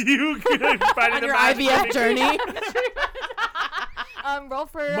is you finding on your IVF journey. Roll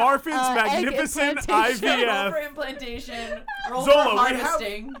for Marfin's Magnificent IVF. Roll for implantation. Roll Zola, for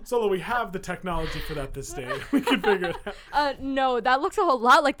harvesting. We have the technology for that this day. We can figure it out. No, that looks a whole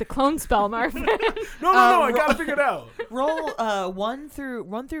lot like the clone spell, Marfin. No, I gotta figure it out. Roll 1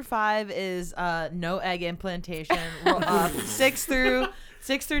 through 5 is no egg implantation.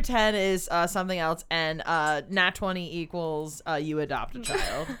 6 through 10 is something else, and nat 20 equals you adopt a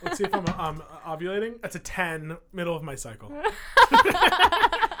child. Let's see if I'm ovulating. That's a 10, middle of my cycle.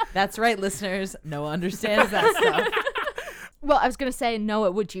 That's right, listeners. Noah understands that stuff. Well, I was going to say,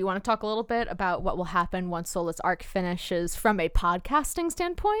 Noah, would you want to talk a little bit about what will happen once Zola's arc finishes from a podcasting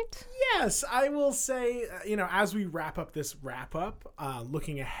standpoint? Yes, I will say, as we wrap up,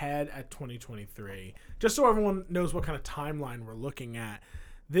 looking ahead at 2023, just so everyone knows what kind of timeline we're looking at,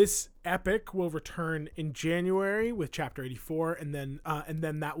 this epic will return in January with Chapter 84, and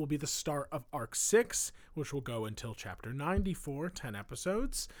then that will be the start of Arc 6, which will go until Chapter 94, 10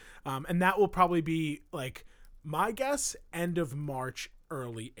 episodes, and that will probably be, like, my guess, end of March,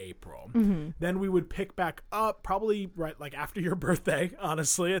 early April. Mm-hmm. Then we would pick back up probably right like after your birthday,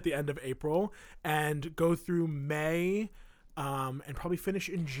 honestly, at the end of April, and go through May, and probably finish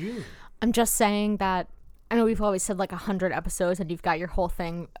in June. I'm just saying that I know we've always said like 100 episodes, and you've got your whole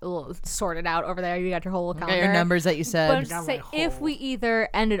thing sorted out over there. You got your whole calendar. Got your numbers that you said. But I'm just saying, if we either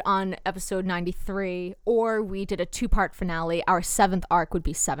ended on episode 93 or we did a 2-part finale, our 7th arc would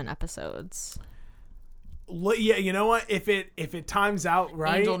be 7 episodes. Yeah, you know what? If it times out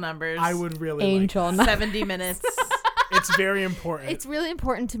right, angel numbers. I would really like 70 minutes. It's very important. It's really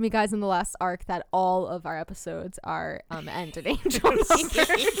important to me, guys, in the last arc that all of our episodes are ended angel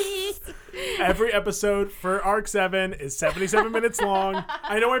numbers. Every episode for Arc 7 is 77 minutes long.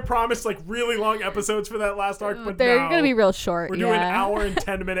 I know I promised like really long episodes for that last arc, but they're going to be real short. We're doing hour and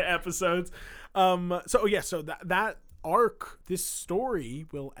 10-minute episodes. So that arc, this story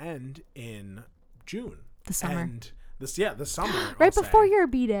will end in June. The summer. And the summer. Right before your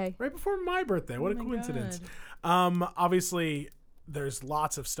B-Day. Right before my birthday. What a coincidence. Obviously, there's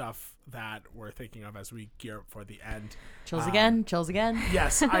lots of stuff that we're thinking of as we gear up for the end. Chills again.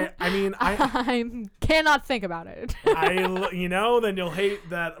 Yes. I cannot think about it. Then you'll hate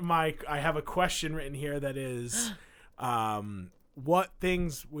that I have a question written here that is, what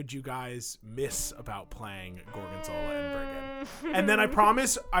things would you guys miss about playing Gorgonzola and Brigid? And then I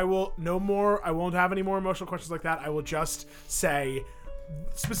promise I won't have any more emotional questions like that. I will just say,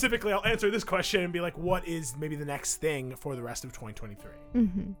 specifically, I'll answer this question and be like, what is maybe the next thing for the rest of 2023?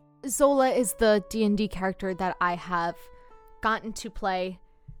 Mm-hmm. Zola is the D&D character that I have gotten to play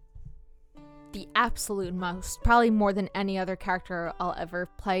the absolute most, probably more than any other character I'll ever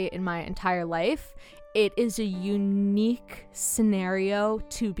play in my entire life. It is a unique scenario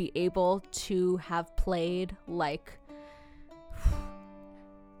to be able to have played like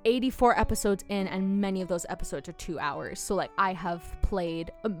 84 episodes in, and many of those episodes are 2 hours. So like I have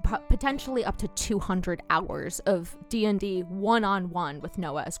played potentially up to 200 hours of D&D one-on-one with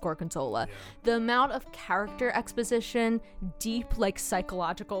Noah as Gorgonzola. Yeah. The amount of character exposition, deep like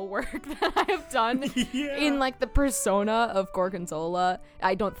psychological work that I have done in like the persona of Gorgonzola,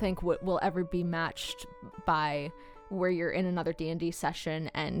 I don't think will ever be matched by where you're in another D&D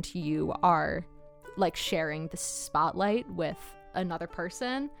session and you are like sharing the spotlight with another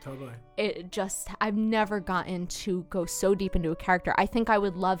person. Totally. I've never gotten to go so deep into a character. I think I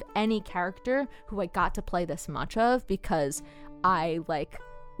would love any character who I got to play this much of, because I like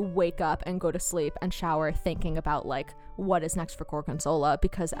wake up and go to sleep and shower thinking about like what is next for Gorgonzola,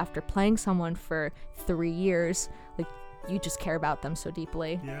 because after playing someone for 3 years, like you just care about them so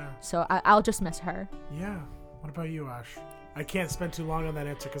deeply. Yeah. So I'll just miss her. Yeah. What about you, Ash? I can't spend too long on that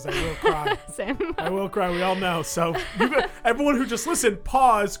answer because I will cry. Same. I will cry. We all know. So everyone who just listened,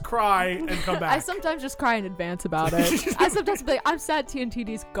 pause, cry, and come back. I sometimes just cry in advance about it. I sometimes be like, I'm sad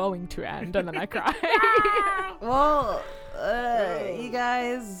TNTD's going to end, and then I cry. Well, you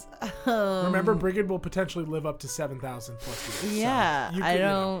guys. Remember, Brigid will potentially live up to 7,000 plus years. Yeah, so I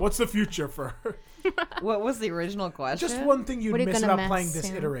don't. What's the future for her? What was the original question? Just one thing you'd miss about playing this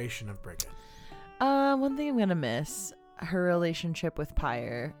iteration of Brigid. One thing I'm gonna miss. her relationship with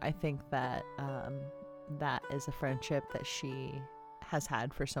Pyre, I think that that is a friendship that she has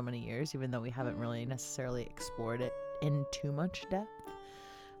had for so many years, even though we haven't really necessarily explored it in too much depth.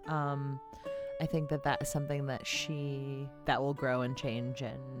 I think that is something that will grow and change,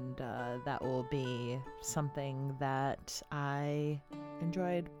 and that will be something that I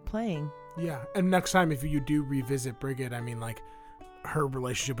enjoyed playing. Yeah, and next time if you do revisit Brigid, I mean, like, her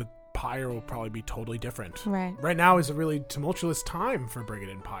relationship with Pyre will probably be totally different. Right now is a really tumultuous time for Brigid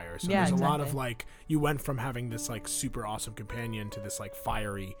and Pyre. So there's a lot of, like, you went from having this, like, super awesome companion to this, like,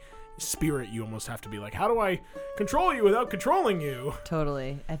 fiery spirit. You almost have to be like, how do I control you without controlling you?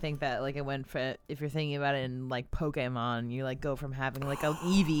 Totally. I think that, like, it went for, if you're thinking about it in, like, Pokemon, you, like, go from having, like, an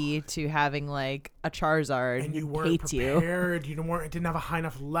Eevee to having, like, a Charizard and you who weren't hates prepared. You didn't have a high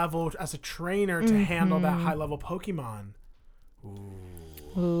enough level as a trainer to handle that high level Pokemon. Ooh.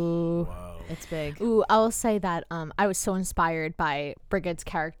 Whoa. It's big. Ooh, I will say that I was so inspired by Brigid's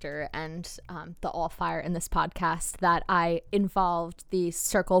character and the Allfire in this podcast that I involved the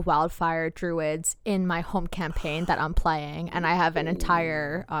Circle Wildfire Druids in my home campaign that I'm playing, and I have an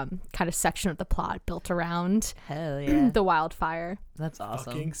entire kind of section of the plot built around Hell yeah. the wildfire. That's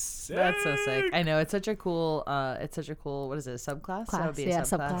awesome. Fucking sick. That's so sick. I know, it's such a cool what is it, a subclass? That would be a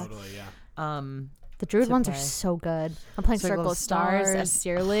subclass. Totally, yeah. The druid To ones play. are so good. I'm playing Circle Circle of of Stars as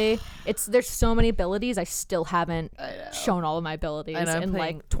Stars. Searly. There's so many abilities. I still haven't shown all of my abilities I know, I'm in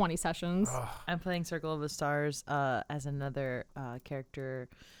playing- like 20 sessions. I'm playing Circle of the Stars as another character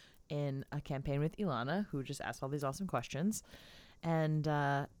in a campaign with Ilana, who just asked all these awesome questions, and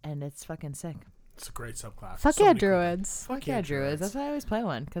it's fucking sick. It's a great subclass. Fuck So yeah, many cool- druids. Fuck yeah, druids. That's why I always play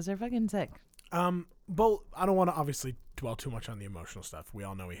one, because they're fucking sick. Well, I don't want to obviously dwell too much on the emotional stuff. We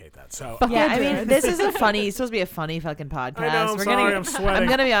all know we hate that. So Yeah, I mean, this is it's supposed to be a funny fucking podcast. I know, I'm We're sorry, gonna, I'm sweating. I'm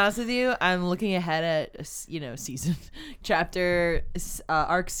gonna be honest with you. I'm looking ahead at season chapter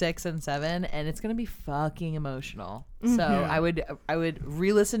arc 6 and 7, and it's gonna be fucking emotional. So I would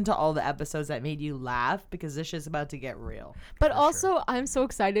re-listen to all the episodes that made you laugh, because this shit's about to get real. But also, I'm so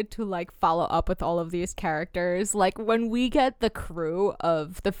excited to like follow up with all of these characters. Like when we get the crew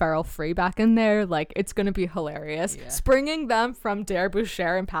of the Feral Free back in there, like it's gonna be hilarious. Yeah. Springing them from Dare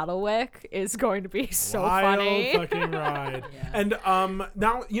Boucher and Paddlewick is going to be so Wild funny. fucking ride. And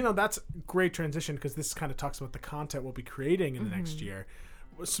now, that's great transition, because this kind of talks about the content we'll be creating in the next year.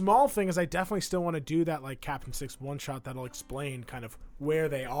 Small thing is I definitely still want to do that, like, Captain Six one-shot that'll explain kind of where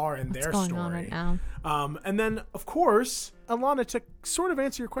they are in their What's going story. on right now? And then, of course, Alana, to sort of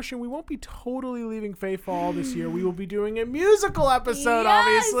answer your question, we won't be totally leaving Faefall this year. We will be doing a musical episode,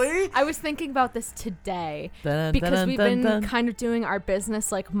 Yes! obviously. I was thinking about this today Dun, because dun, we've dun, been dun. kind of doing our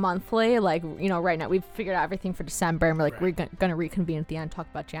business like monthly. Like, right now we've figured out everything for December, and we're like, we're going to reconvene at the end, talk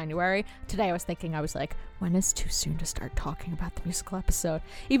about January. Today I was like, when is too soon to start talking about the musical episode?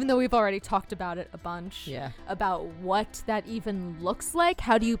 Even though we've already talked about it a bunch. Yeah. About what that even looks like.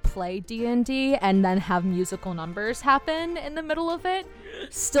 How do you play D&D and then have musical numbers happen in the middle of it?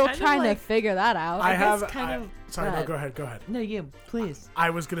 Still Kind of trying like- to figure that out. Sorry, no, go ahead. No, you please. I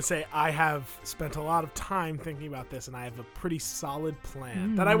was going to say, I have spent a lot of time thinking about this, and I have a pretty solid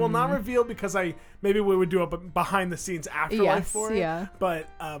plan that I will not reveal, because maybe we would do a behind the sscenes afterlife Yes, for it. yeah. But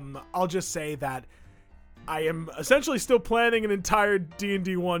I'll just say that I am essentially still planning an entire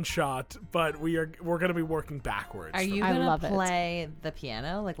D&D one shot, but we're going to be working backwards. Are you I gonna love it. play the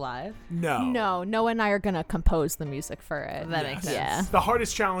piano like live? No. No, Noah and I are gonna compose the music for it. That makes sense. Yeah. The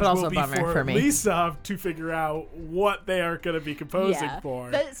hardest challenge But also will a be bummer for for me. Lisa to figure out what they are going to be composing for.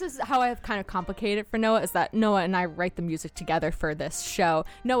 This is how I've kind of complicated for Noah, is that Noah and I write the music together for this show.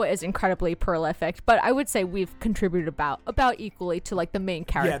 Noah is incredibly prolific, but I would say we've contributed about equally to like the main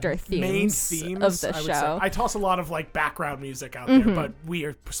character main themes of the I would say. show. I toss a lot of like background music out there, but we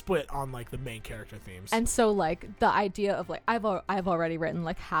are split on like the main character themes. And so, like, the idea of, like, I've already written,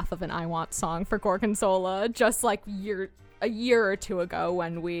 like, half of an I Want song for Gorgonzola just, like, a year or two ago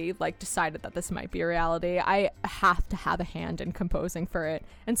when we, like, decided that this might be a reality. I have to have a hand in composing for it.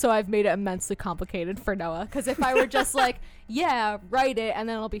 And so I've made it immensely complicated for Noah. Because if I were just, like, yeah, write it, and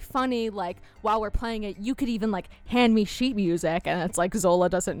then it'll be funny, like, while we're playing it, you could even, like, hand me sheet music, and it's, like, Zola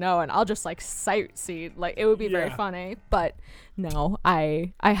doesn't know, and I'll just, like, sightsee. Like, it would be very Yeah. funny. But, no,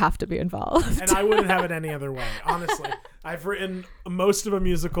 I have to be involved. And I wouldn't have it any other way, honestly. I've written most of a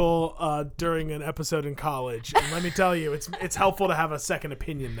musical during an episode in college, and let me tell you, it's helpful to have a second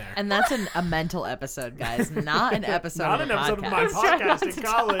opinion there. And that's a mental episode, guys, not an episode. Not of an episode of my podcast. podcast in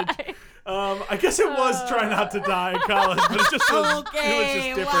college. I guess it was Try Not to Die in college, but it just was, it was just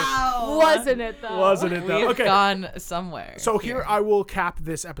different. Wow. Wasn't it though? Wasn't it though? We've Okay. gone somewhere. So here I will cap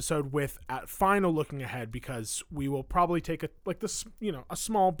this episode with a final looking ahead, because we will probably take a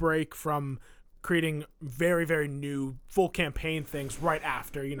small break from creating very, very new full campaign things right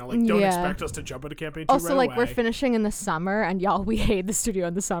after. Don't Yeah. expect us to jump into campaign 2 Also, right like away. we're finishing in the summer, and y'all, we hate the studio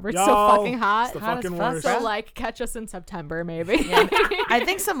in the summer. It's so Y'all, fucking hot. It's the Hot as fucking fuck, worst. bro. So like, catch us in September, maybe. Yeah, I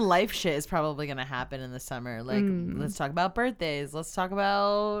think some life shit is probably gonna happen in the summer. Like, let's talk about birthdays. Let's talk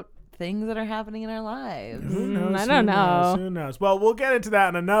about things that are happening in our lives. Who knows? I don't Who knows? know. Who knows? Well, we'll get into that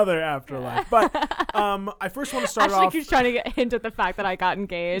in another afterlife. But I first want to start Ashley off. keeps trying to hint at the fact that I got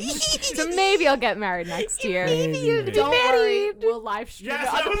engaged. So maybe I'll get married next year. Maybe. Don't worry, we'll live stream Yes,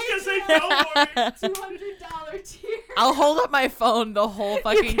 it I on was gonna say don't worry. the $200 tier. I'll hold up my phone the whole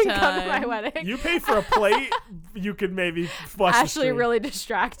fucking You can come to time. my wedding. You pay for a plate, you could maybe flush the Ashley stream. really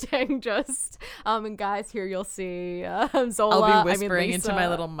distracting. Just and guys, here you'll see Zola. I'll be whispering into my Lisa.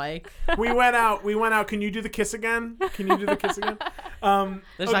 little mic. We went out. Can you do the kiss again? Can you do the kiss again?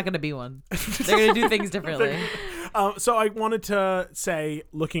 There's not gonna be one. They're gonna do things differently. So I wanted to say,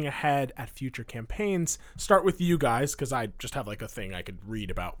 looking ahead at future campaigns, start with you guys, because I just have like a thing I could read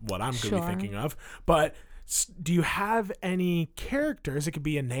about what I'm going to be Sure. thinking of. But do you have any characters? It could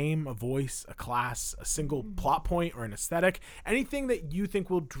be a name, a voice, a class, a single plot point, or an aesthetic. Anything that you think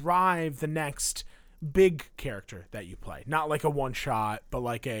will drive the next big character that you play. Not like a one shot, but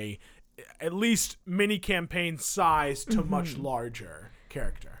like a at least mini campaign size to much larger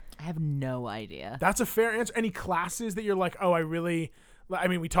character. I have no idea. That's a fair answer. Any classes that you're like, oh, we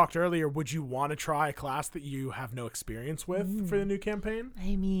talked earlier, would you want to try a class that you have no experience with for the new campaign?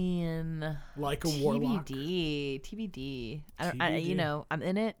 I mean, Like a warlock? TBD. TBD. I'm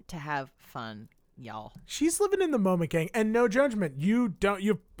in it to have fun, y'all. She's living in the moment, gang, and no judgment. You've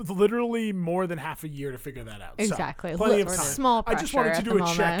literally more than half a year to figure that out. So, Exactly. plenty of time. Small I just pressure wanted to at do the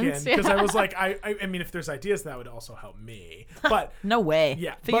a check-in moment. because Yeah. I was like, I mean, if there's ideas, that would also help me. But No way.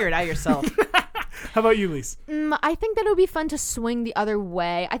 Yeah, Figure but- it out yourself. how about you, Lise? I think that it would be fun to swing the other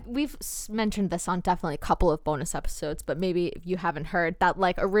way. We've mentioned this on definitely a couple of bonus episodes, but maybe if you haven't heard that,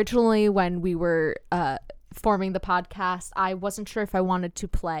 like originally when we were forming the podcast, I wasn't sure if I wanted to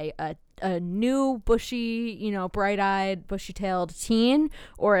play a new bushy, bright-eyed, bushy-tailed teen,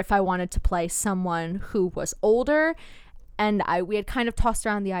 or if I wanted to play someone who was older. And we had kind of tossed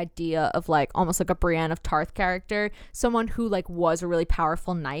around the idea of like almost like a Brienne of Tarth character, someone who like was a really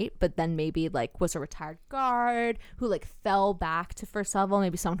powerful knight, but then maybe like was a retired guard who like fell back to first level.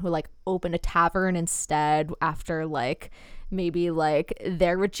 Maybe someone who like opened a tavern instead after like maybe like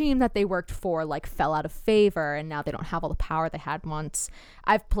their regime that they worked for like fell out of favor and now they don't have all the power they had once.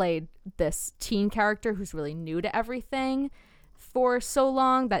 I've played this teen character who's really new to everything for so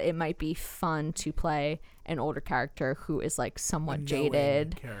long that it might be fun to play an older character who is like somewhat A jaded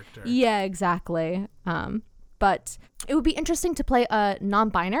knowing character. Yeah, exactly. But it would be interesting to play a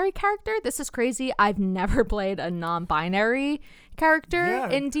non-binary character. This is crazy. I've never played a non-binary character Yeah.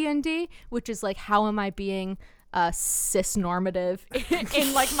 in D&D, which is like, how am I being cis-normative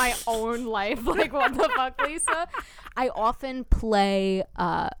in like my own life? Like, what the fuck, Lisa? I often play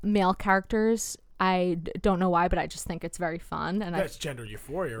male characters. I don't know why, but I just think it's very fun. And That's gender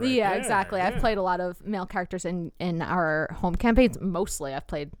euphoria, right? yeah, there. exactly. Yeah. I've played a lot of male characters in our home campaigns. Mostly, I've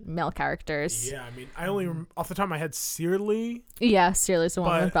played male characters. Yeah, I mean, I only off the top of my head, Searly. Yeah, Searly's the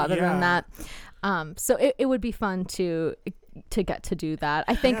one But, other yeah. than that. So it would be fun to get to do that.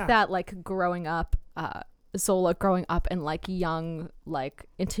 I think Yeah. that like growing up, Zola growing up in like young, like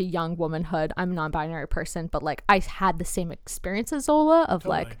into young womanhood. I'm a non-binary person, but like I had the same experience as Zola of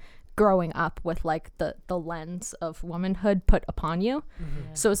Totally. like growing up with like the lens of womanhood put upon you.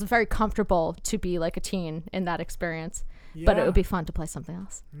 So it's very comfortable to be like a teen in that experience. But it Yeah. would be fun to play something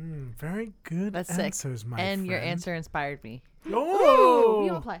else. Very good That's sick. answers, my And your friend. answer inspired me. Oh, What do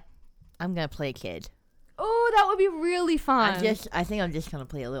you want to play? I'm gonna play a kid. Oh, that would be really fun. I think I'm just gonna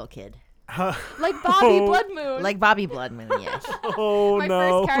play a little kid, Like Bobby Bloodmoon. like Bobby Bloodmoon. Yes. oh my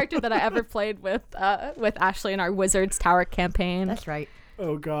no. first character that I ever played with Ashley in our Wizards Tower campaign. That's right.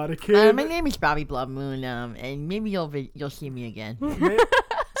 Oh god, a kid. My name is Bobby Bloodmoon. And maybe you'll see me again. Maybe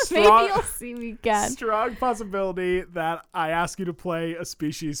Strong- you'll see me again. Strong possibility that I ask you to play a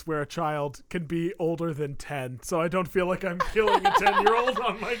species where a child can be older than 10, so I don't feel like I'm killing a 10-year-old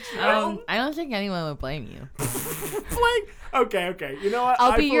on my show. I don't think anyone would blame you. Okay. You know what?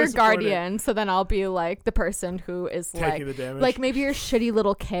 I'll I be your fully support it. guardian, so then I'll be like the person who is Taking the damage. like maybe your shitty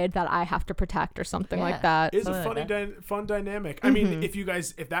little kid that I have to protect or something like that. It's a Something funny, like fun dynamic. I mean,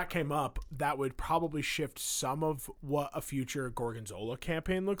 if that came up, that would probably shift some of what a future Gorgonzola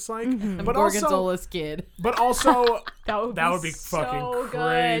campaign looks like. But Gorgonzola's kid. But also, That would be so fucking good.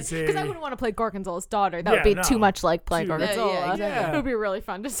 crazy. Because I wouldn't want to play Gorgonzola's daughter. That Yeah, would be no. too much like playing Too- Gorgonzola. Yeah. It would be really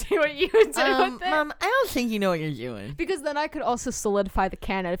fun to see what you would do with it. Mom, I don't think you know what you're doing. Because then I could also solidify the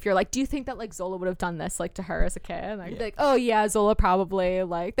canon. If you're like, do you think that like Zola would have done this like to her as a kid? And I'd be like, oh yeah, Zola probably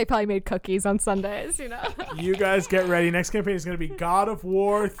like they probably made cookies on Sundays, you know. you guys get ready. Next campaign is going to be God of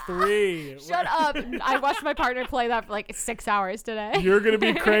War 3. Shut up! I watched my partner play that for like 6 hours today. You're going to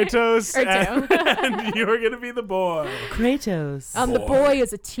be Kratos, Or two. and you're going to be the boy. Kratos. The boy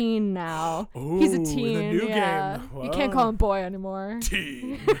is a teen now. He's Ooh, a in the teen. new yeah. game. You can't Wow. call him boy anymore.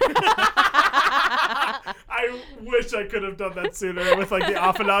 Team. I wish I could have done that sooner with like the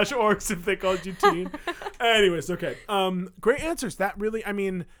Affinage orcs if they called you teen. Anyways, okay. Great answers. That really, I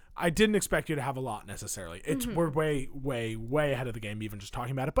mean, I didn't expect you to have a lot necessarily. It's we're way ahead of the game even just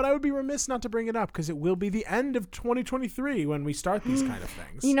talking about it. But I would be remiss not to bring it up because it will be the end of 2023 when we start these kind of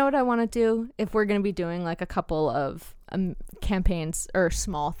things. You know what I want to do if we're going to be doing like a couple of campaigns or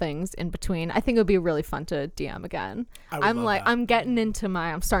small things in between? I think it would be really fun to DM again. I would love that. I'm getting into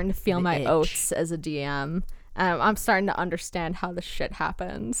I'm starting to feel The my itch. oats as a DM. I'm starting to understand how the shit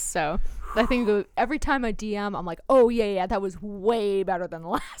happens. So I think every time I DM, I'm like, oh yeah, that was way better than the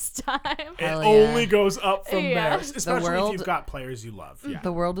last time. It Hell yeah. only goes up from Yeah. there, especially if world- you've got players you love. Yeah,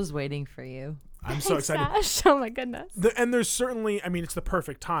 The world is waiting for you. I'm so excited. Sash. Oh my goodness. And there's certainly, I mean, it's the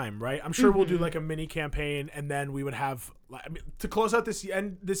perfect time, right? I'm sure we'll do like a mini campaign, and then we would have, I mean, to close out this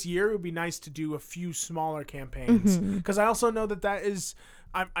year, it would be nice to do a few smaller campaigns because I also know that is.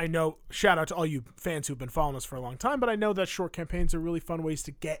 I know, shout out to all you fans who've been following us for a long time, but I know that short campaigns are really fun ways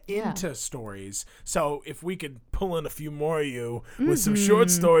to get into stories. So if we could pull in a few more of you with some short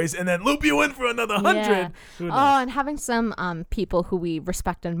stories and then loop you in for another 100. Who knows? Oh, and having some people who we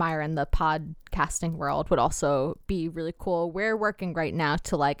respect and admire in the podcasting world would also be really cool. We're working right now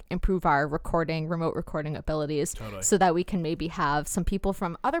to like improve our remote recording abilities so that we can maybe have some people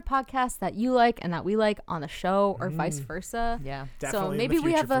from other podcasts that you like and that we like on the show or vice versa. Yeah. Definitely So in maybe the we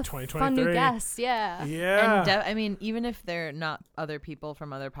future have for a fun new 2023. guest. Yeah. Yeah. And I mean, even if they're not other people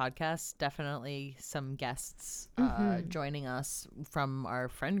from other podcasts, definitely some guests joining us from our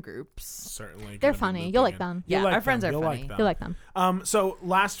friend groups. Certainly. They're gonna be funny. looping You'll like in. them. Yeah, You'll like our friends them. are You'll funny. like them. You like them. So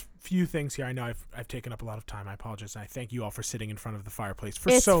last few things here. I know I've taken up a lot of time. I apologize. And I thank you all for sitting in front of the fireplace for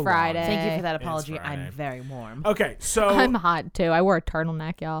It's so Friday. long. Thank you for that It's apology. Friday. I'm very warm. Okay, so I'm hot too. I wore a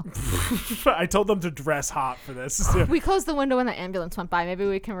turtleneck, y'all. I told them to dress hot for this. We closed the window when the ambulance went by. Maybe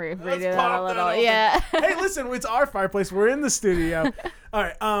we can redo that pop a that little. open. Yeah. Hey, listen, it's our fireplace. We're in the studio. All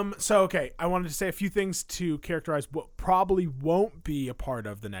right. So okay, I wanted to say a few things to characterize what probably won't be a part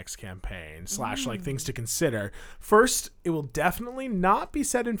of the next campaign / like things to consider. First, it will definitely not be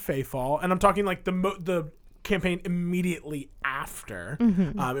set in Feyfall, and I'm talking like the campaign immediately after.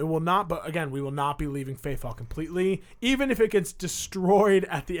 It will not, but again, we will not be leaving Feyfall completely, even if it gets destroyed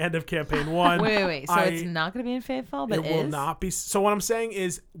at the end of campaign 1. Wait. So it's not going to be in Faithful, but It will not be. So what I'm saying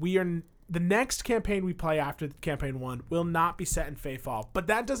is the next campaign we play after campaign 1 will not be set in Feyfall, but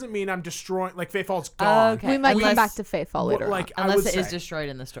that doesn't mean I'm destroying, like Feyfall's gone. Okay. We might come Unless- back to Faithful later. Like, I Unless would it is say, destroyed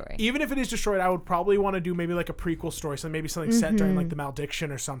in the story. even if it is destroyed, I would probably want to do maybe like a prequel story, so maybe something set during like the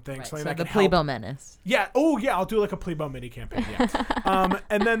Malediction or something. Right, Something so that the can help. Plebo Menace. Yeah. Oh, yeah. I'll do like a Plebo mini campaign. Yeah.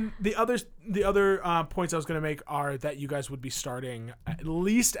 And then the other points I was going to make are that you guys would be starting at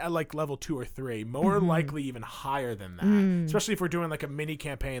least at like level 2 or 3, more likely even higher than that. Especially if we're doing like a mini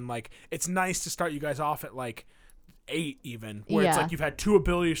campaign. Like it's nice to start you guys off at like 8 even, where it's Yeah. like you've had 2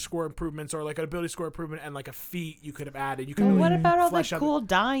 ability score improvements or like an ability score improvement and like a feat you could have added. You can Well, really what about all the flesh out cool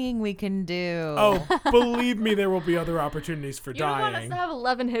dying we can do? Oh, believe me, there will be other opportunities for you don't want us dying. to have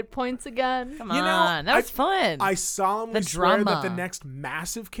 11 hit points again? Come you know, on. That was fun. I solemnly The swear that the drama. next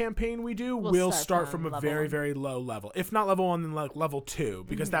massive campaign we do We'll will start start from from a level very, 1. very low level. If not level 1, then like level 2,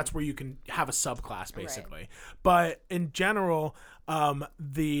 because that's where you can have a subclass basically. But in general,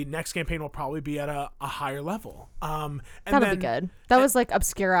 the next campaign will probably be at a higher level. And That'll then, be good. That was like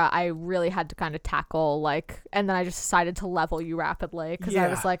Obscura. I really had to kind of tackle and then I just decided to level you rapidly because I Yeah.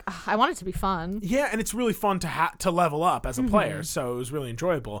 was like, I want it to be fun. Yeah, and it's really fun to level up as a player, so it was really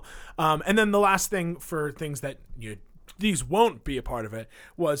enjoyable. And then the last thing for things that you these won't be a part of it,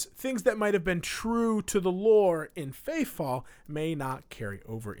 was things that might have been true to the lore in Faithfall may not carry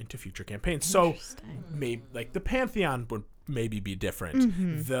over into future campaigns. So maybe like the Pantheon would maybe be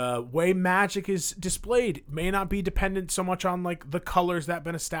different. The way magic is displayed may not be dependent so much on like the colors that have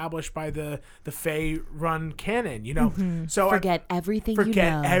been established by the Fae run canon, you know. So Forget everything you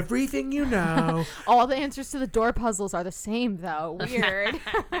forget know. everything you know. All the answers to the door puzzles are the same, though. Weird.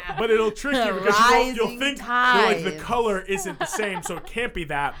 But it'll trick you because you'll Rising think you're like the tides. color isn't the same, so it can't be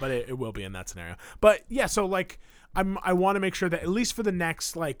that, but it will be in that scenario. But yeah, so like I want to make sure that at least for the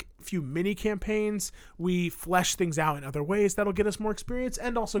next like few mini campaigns, we flesh things out in other ways that'll get us more experience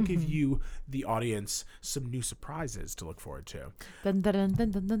and also give you, the audience, some new surprises to look forward to. Dun, dun,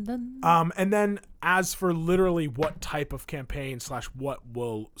 dun, dun, dun, dun. And then as for literally what type of campaign / what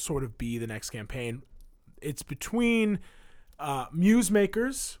will sort of be the next campaign, it's between Muse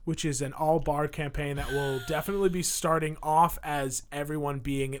Makers, which is an all bard campaign that will definitely be starting off as everyone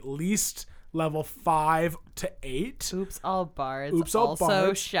being at least level 5 to 8. Oops, all bards. Oops, all also,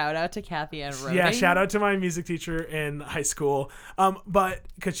 bards. shout out to Kathy Ann Roding. Yeah, shout out to my music teacher in high school. But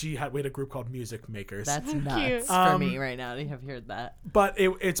because we had a group called Music Makers. That's nuts for Um, me right now to have heard that. But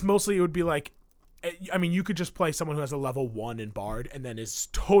it's mostly, it would be like, I mean, you could just play someone who has a level 1 in Bard and then is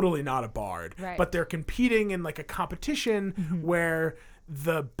totally not a Bard. Right. But they're competing in like a competition where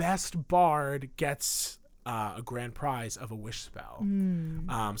the best Bard gets a grand prize of a wish spell.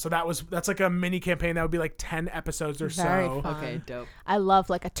 So that's like a mini campaign that would be like 10 episodes or Very so. fun. Okay, dope. I love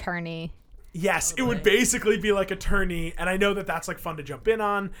like attorney. Yes, it would basically be like Attorney, and I know that that's like fun to jump in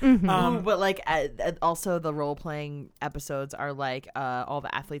on. Ooh, but like also the role playing episodes are like all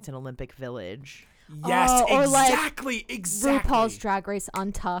the athletes in Olympic Village. Yes, or like exactly. RuPaul's Drag Race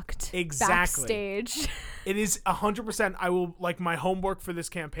Untucked. Exactly. Backstage. It is 100%. I will, like, my homework for this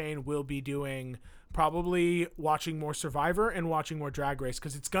campaign will be doing probably watching more Survivor and watching more Drag Race,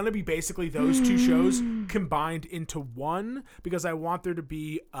 because it's going to be basically those two shows combined into one, because I want there to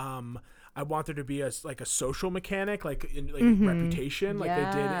be a like a social mechanic, like in like Reputation, like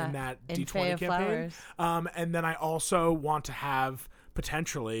they did in that in D20 Fae of campaign. Flowers. And then I also want to have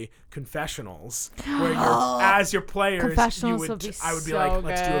potentially confessionals where you're, as your players, Confessionals would would be I would be so like,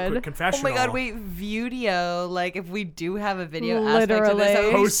 let's do a good. quick Oh confessional. my god, wait, Vudio. Like, if we do have a video aspect to Literally. this, that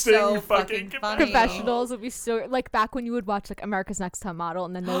would be Hosting so fucking fucking funny. Confessionals would be so like back when you would watch like America's Next Top Model,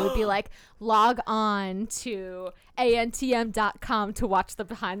 and then they would be like, log on to antm.com to watch the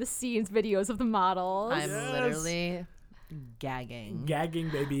behind the scenes videos of the models. I'm Yes. literally gagging. Gagging,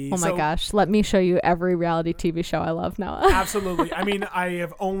 baby. Oh my So, gosh, let me show you every reality TV show I love now. Absolutely. I mean, I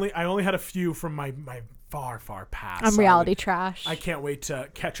only had a few from my far past. I'm so reality trash. I can't wait to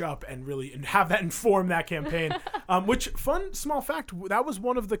catch up and really have that inform that campaign. Which, fun small fact, that was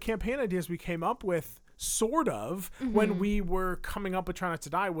one of the campaign ideas we came up with, sort of, when we were coming up with Try Not to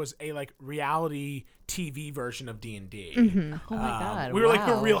Die, was a like reality TV version of D&D. Oh my god. We were like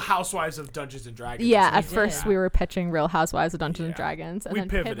the wow. Real Housewives of Dungeons and Dragons. Yeah, So at first we were pitching Real Housewives of Dungeons and Yeah. Dragons, and We then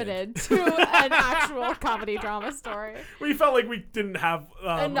pivoted. pivoted to an actual comedy drama story. we felt like we didn't have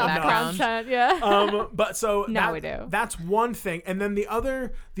Enough background. content, yeah. But so Now we do. That's one thing, and then the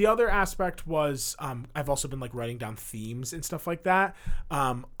other aspect was I've also been like writing down themes and stuff like that.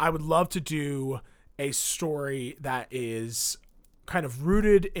 I would love to do a story that is kind of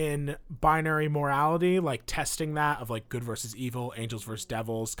rooted in binary morality, like testing that of like good versus evil, angels versus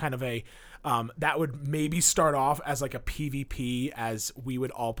devils, kind of a that would maybe start off as like a PvP, as we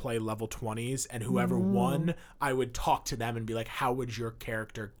would all play level 20s, and whoever won, I would talk to them and be like, how would your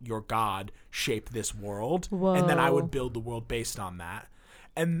character, your god, shape this world? And then I Whoa. would build the world based on that.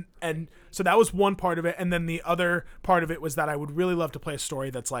 And so that was one part of it, and then the other part of it was that I would really love to play a story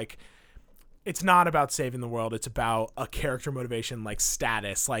that's like, it's not about saving the world. It's about a character motivation, like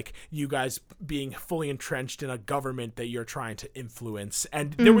status, like you guys being fully entrenched in a government that you're trying to influence.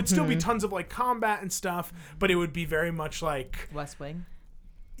 And there would still be tons of like combat and stuff, but it would be very much like, West Wing.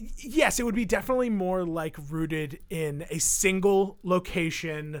 yes, it would be definitely more like rooted in a single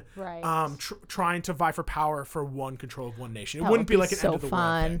location, Right. trying to vie for power for one control of one nation. It That wouldn't would be like an so end of the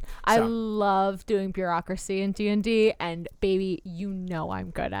fun. world thing. I So, love doing bureaucracy in D&D, and baby, you know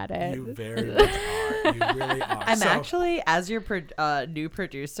I'm good at it. you very much are. You really are. I'm So- actually, as your new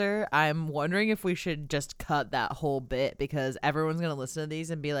producer, I'm wondering if we should just cut that whole bit, because everyone's going to listen to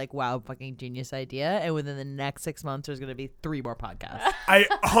these and be like, wow, fucking genius idea. And within the next 6 months, there's going to be 3 more podcasts. I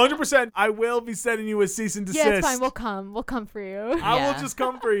 100%. I will be sending you a cease and desist. Yeah, it's fine. We'll come for you. I will Yeah. just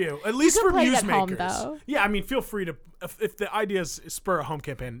come for you. At least can for play it Muse at home, Makers. though. Yeah, I mean, feel free to. If the ideas spur a home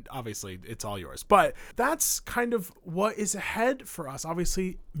campaign, obviously it's all yours. But that's kind of what is ahead for us.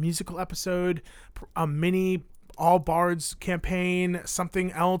 Obviously, musical episode, a mini All Bards campaign,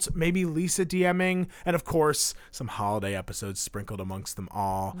 something else, maybe Lisa DMing, and of course, some holiday episodes sprinkled amongst them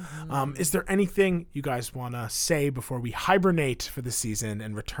all. Is there anything you guys want to say before we hibernate for the season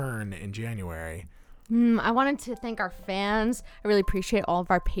and return in January? I wanted to thank our fans. I really appreciate all of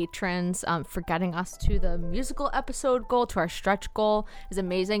our patrons for getting us to the musical episode goal, to our stretch goal. It's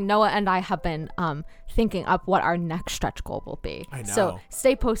amazing. Noah and I have been thinking up what our next stretch goal will be. I know. So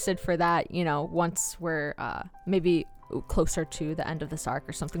stay posted for that. Once we're maybe closer to the end of this arc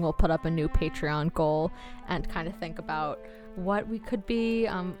or something, we'll put up a new Patreon goal and kind of think about what we could be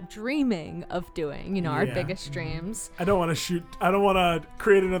dreaming of doing, our biggest dreams. I don't want to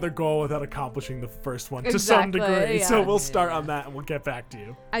create another goal without accomplishing the first one to some degree. Yeah. So we'll start on that and we'll get back to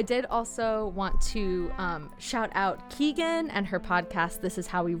you. I did also want to shout out Keegan and her podcast, This Is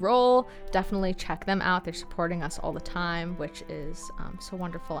How We Roll. Definitely check them out. They're supporting us all the time, which is so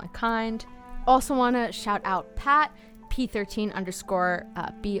wonderful and kind. Also want to shout out Pat,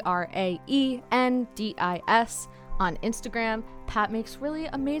 P13_BRAENDIS on Instagram. Pat makes really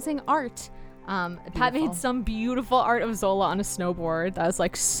amazing art. Pat made some beautiful art of Zola on a snowboard that was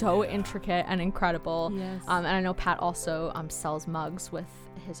like so intricate and incredible. Yes. And I know Pat also sells mugs with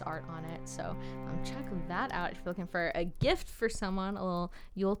his art on it, so check that out if you're looking for a gift for someone, a little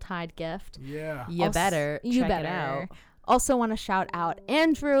Yuletide gift. Yeah. You better check it out. Also want to shout out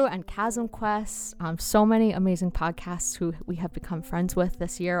Andrew and Chasm Quest. So many amazing podcasts who we have become friends with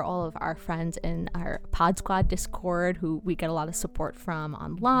this year. All of our friends in our Pod Squad Discord who we get a lot of support from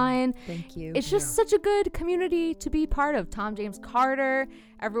online. Thank you. It's just such a good community to be part of. Tom James Carter,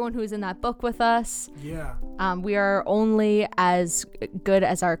 everyone who's in that book with us. Yeah. We are only as good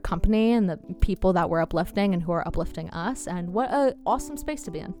as our company and the people that we're uplifting and who are uplifting us. And what an awesome space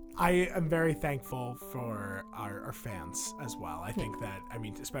to be in. I am very thankful for our fans as well. I think that,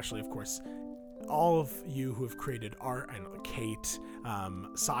 especially, of course, all of you who have created art, and Kate,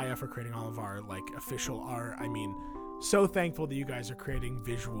 Saya for creating all of our official art. So thankful that you guys are creating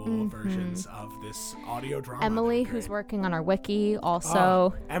visual versions of this audio drama. Emily, who's working on our wiki,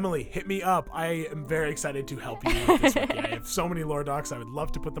 also. Emily, hit me up. I am very excited to help you with this wiki. I have so many lore docs. I would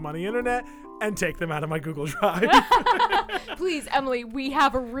love to put them on the internet and take them out of my Google Drive. Please, Emily, we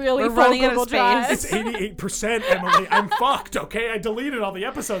have a really full running out Google of Drive. It's 88%, Emily. I'm fucked, okay? I deleted all the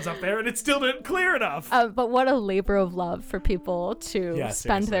episodes up there and it still didn't clear enough. But what a labor of love for people to spend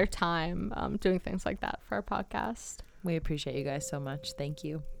seriously. their time doing things like that for our podcast. We appreciate you guys so much. Thank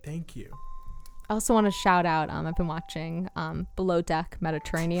you. Thank you. I also want to shout out, I've been watching Below Deck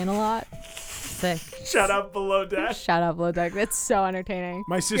Mediterranean a lot. Sick. Shout out Below Deck. Shout out Below Deck. It's so entertaining.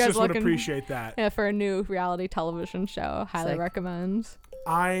 My You guys sisters would looking- appreciate that. Yeah, for a new reality television show. Highly Sick. recommend.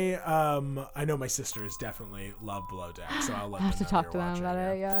 I know my sisters definitely love Below Deck, so I'll let I have them to know talk to you're them watching, about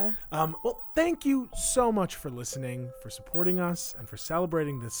it, yeah. Well, thank you so much for listening, for supporting us, and for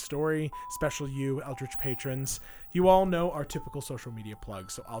celebrating this story. Special you, Eldritch patrons. You all know our typical social media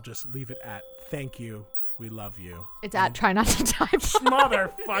plugs, so I'll just leave it at thank you. We love you. It's at Try Not to Die.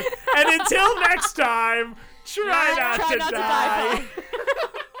 Motherfucker. And until next time, try not to die.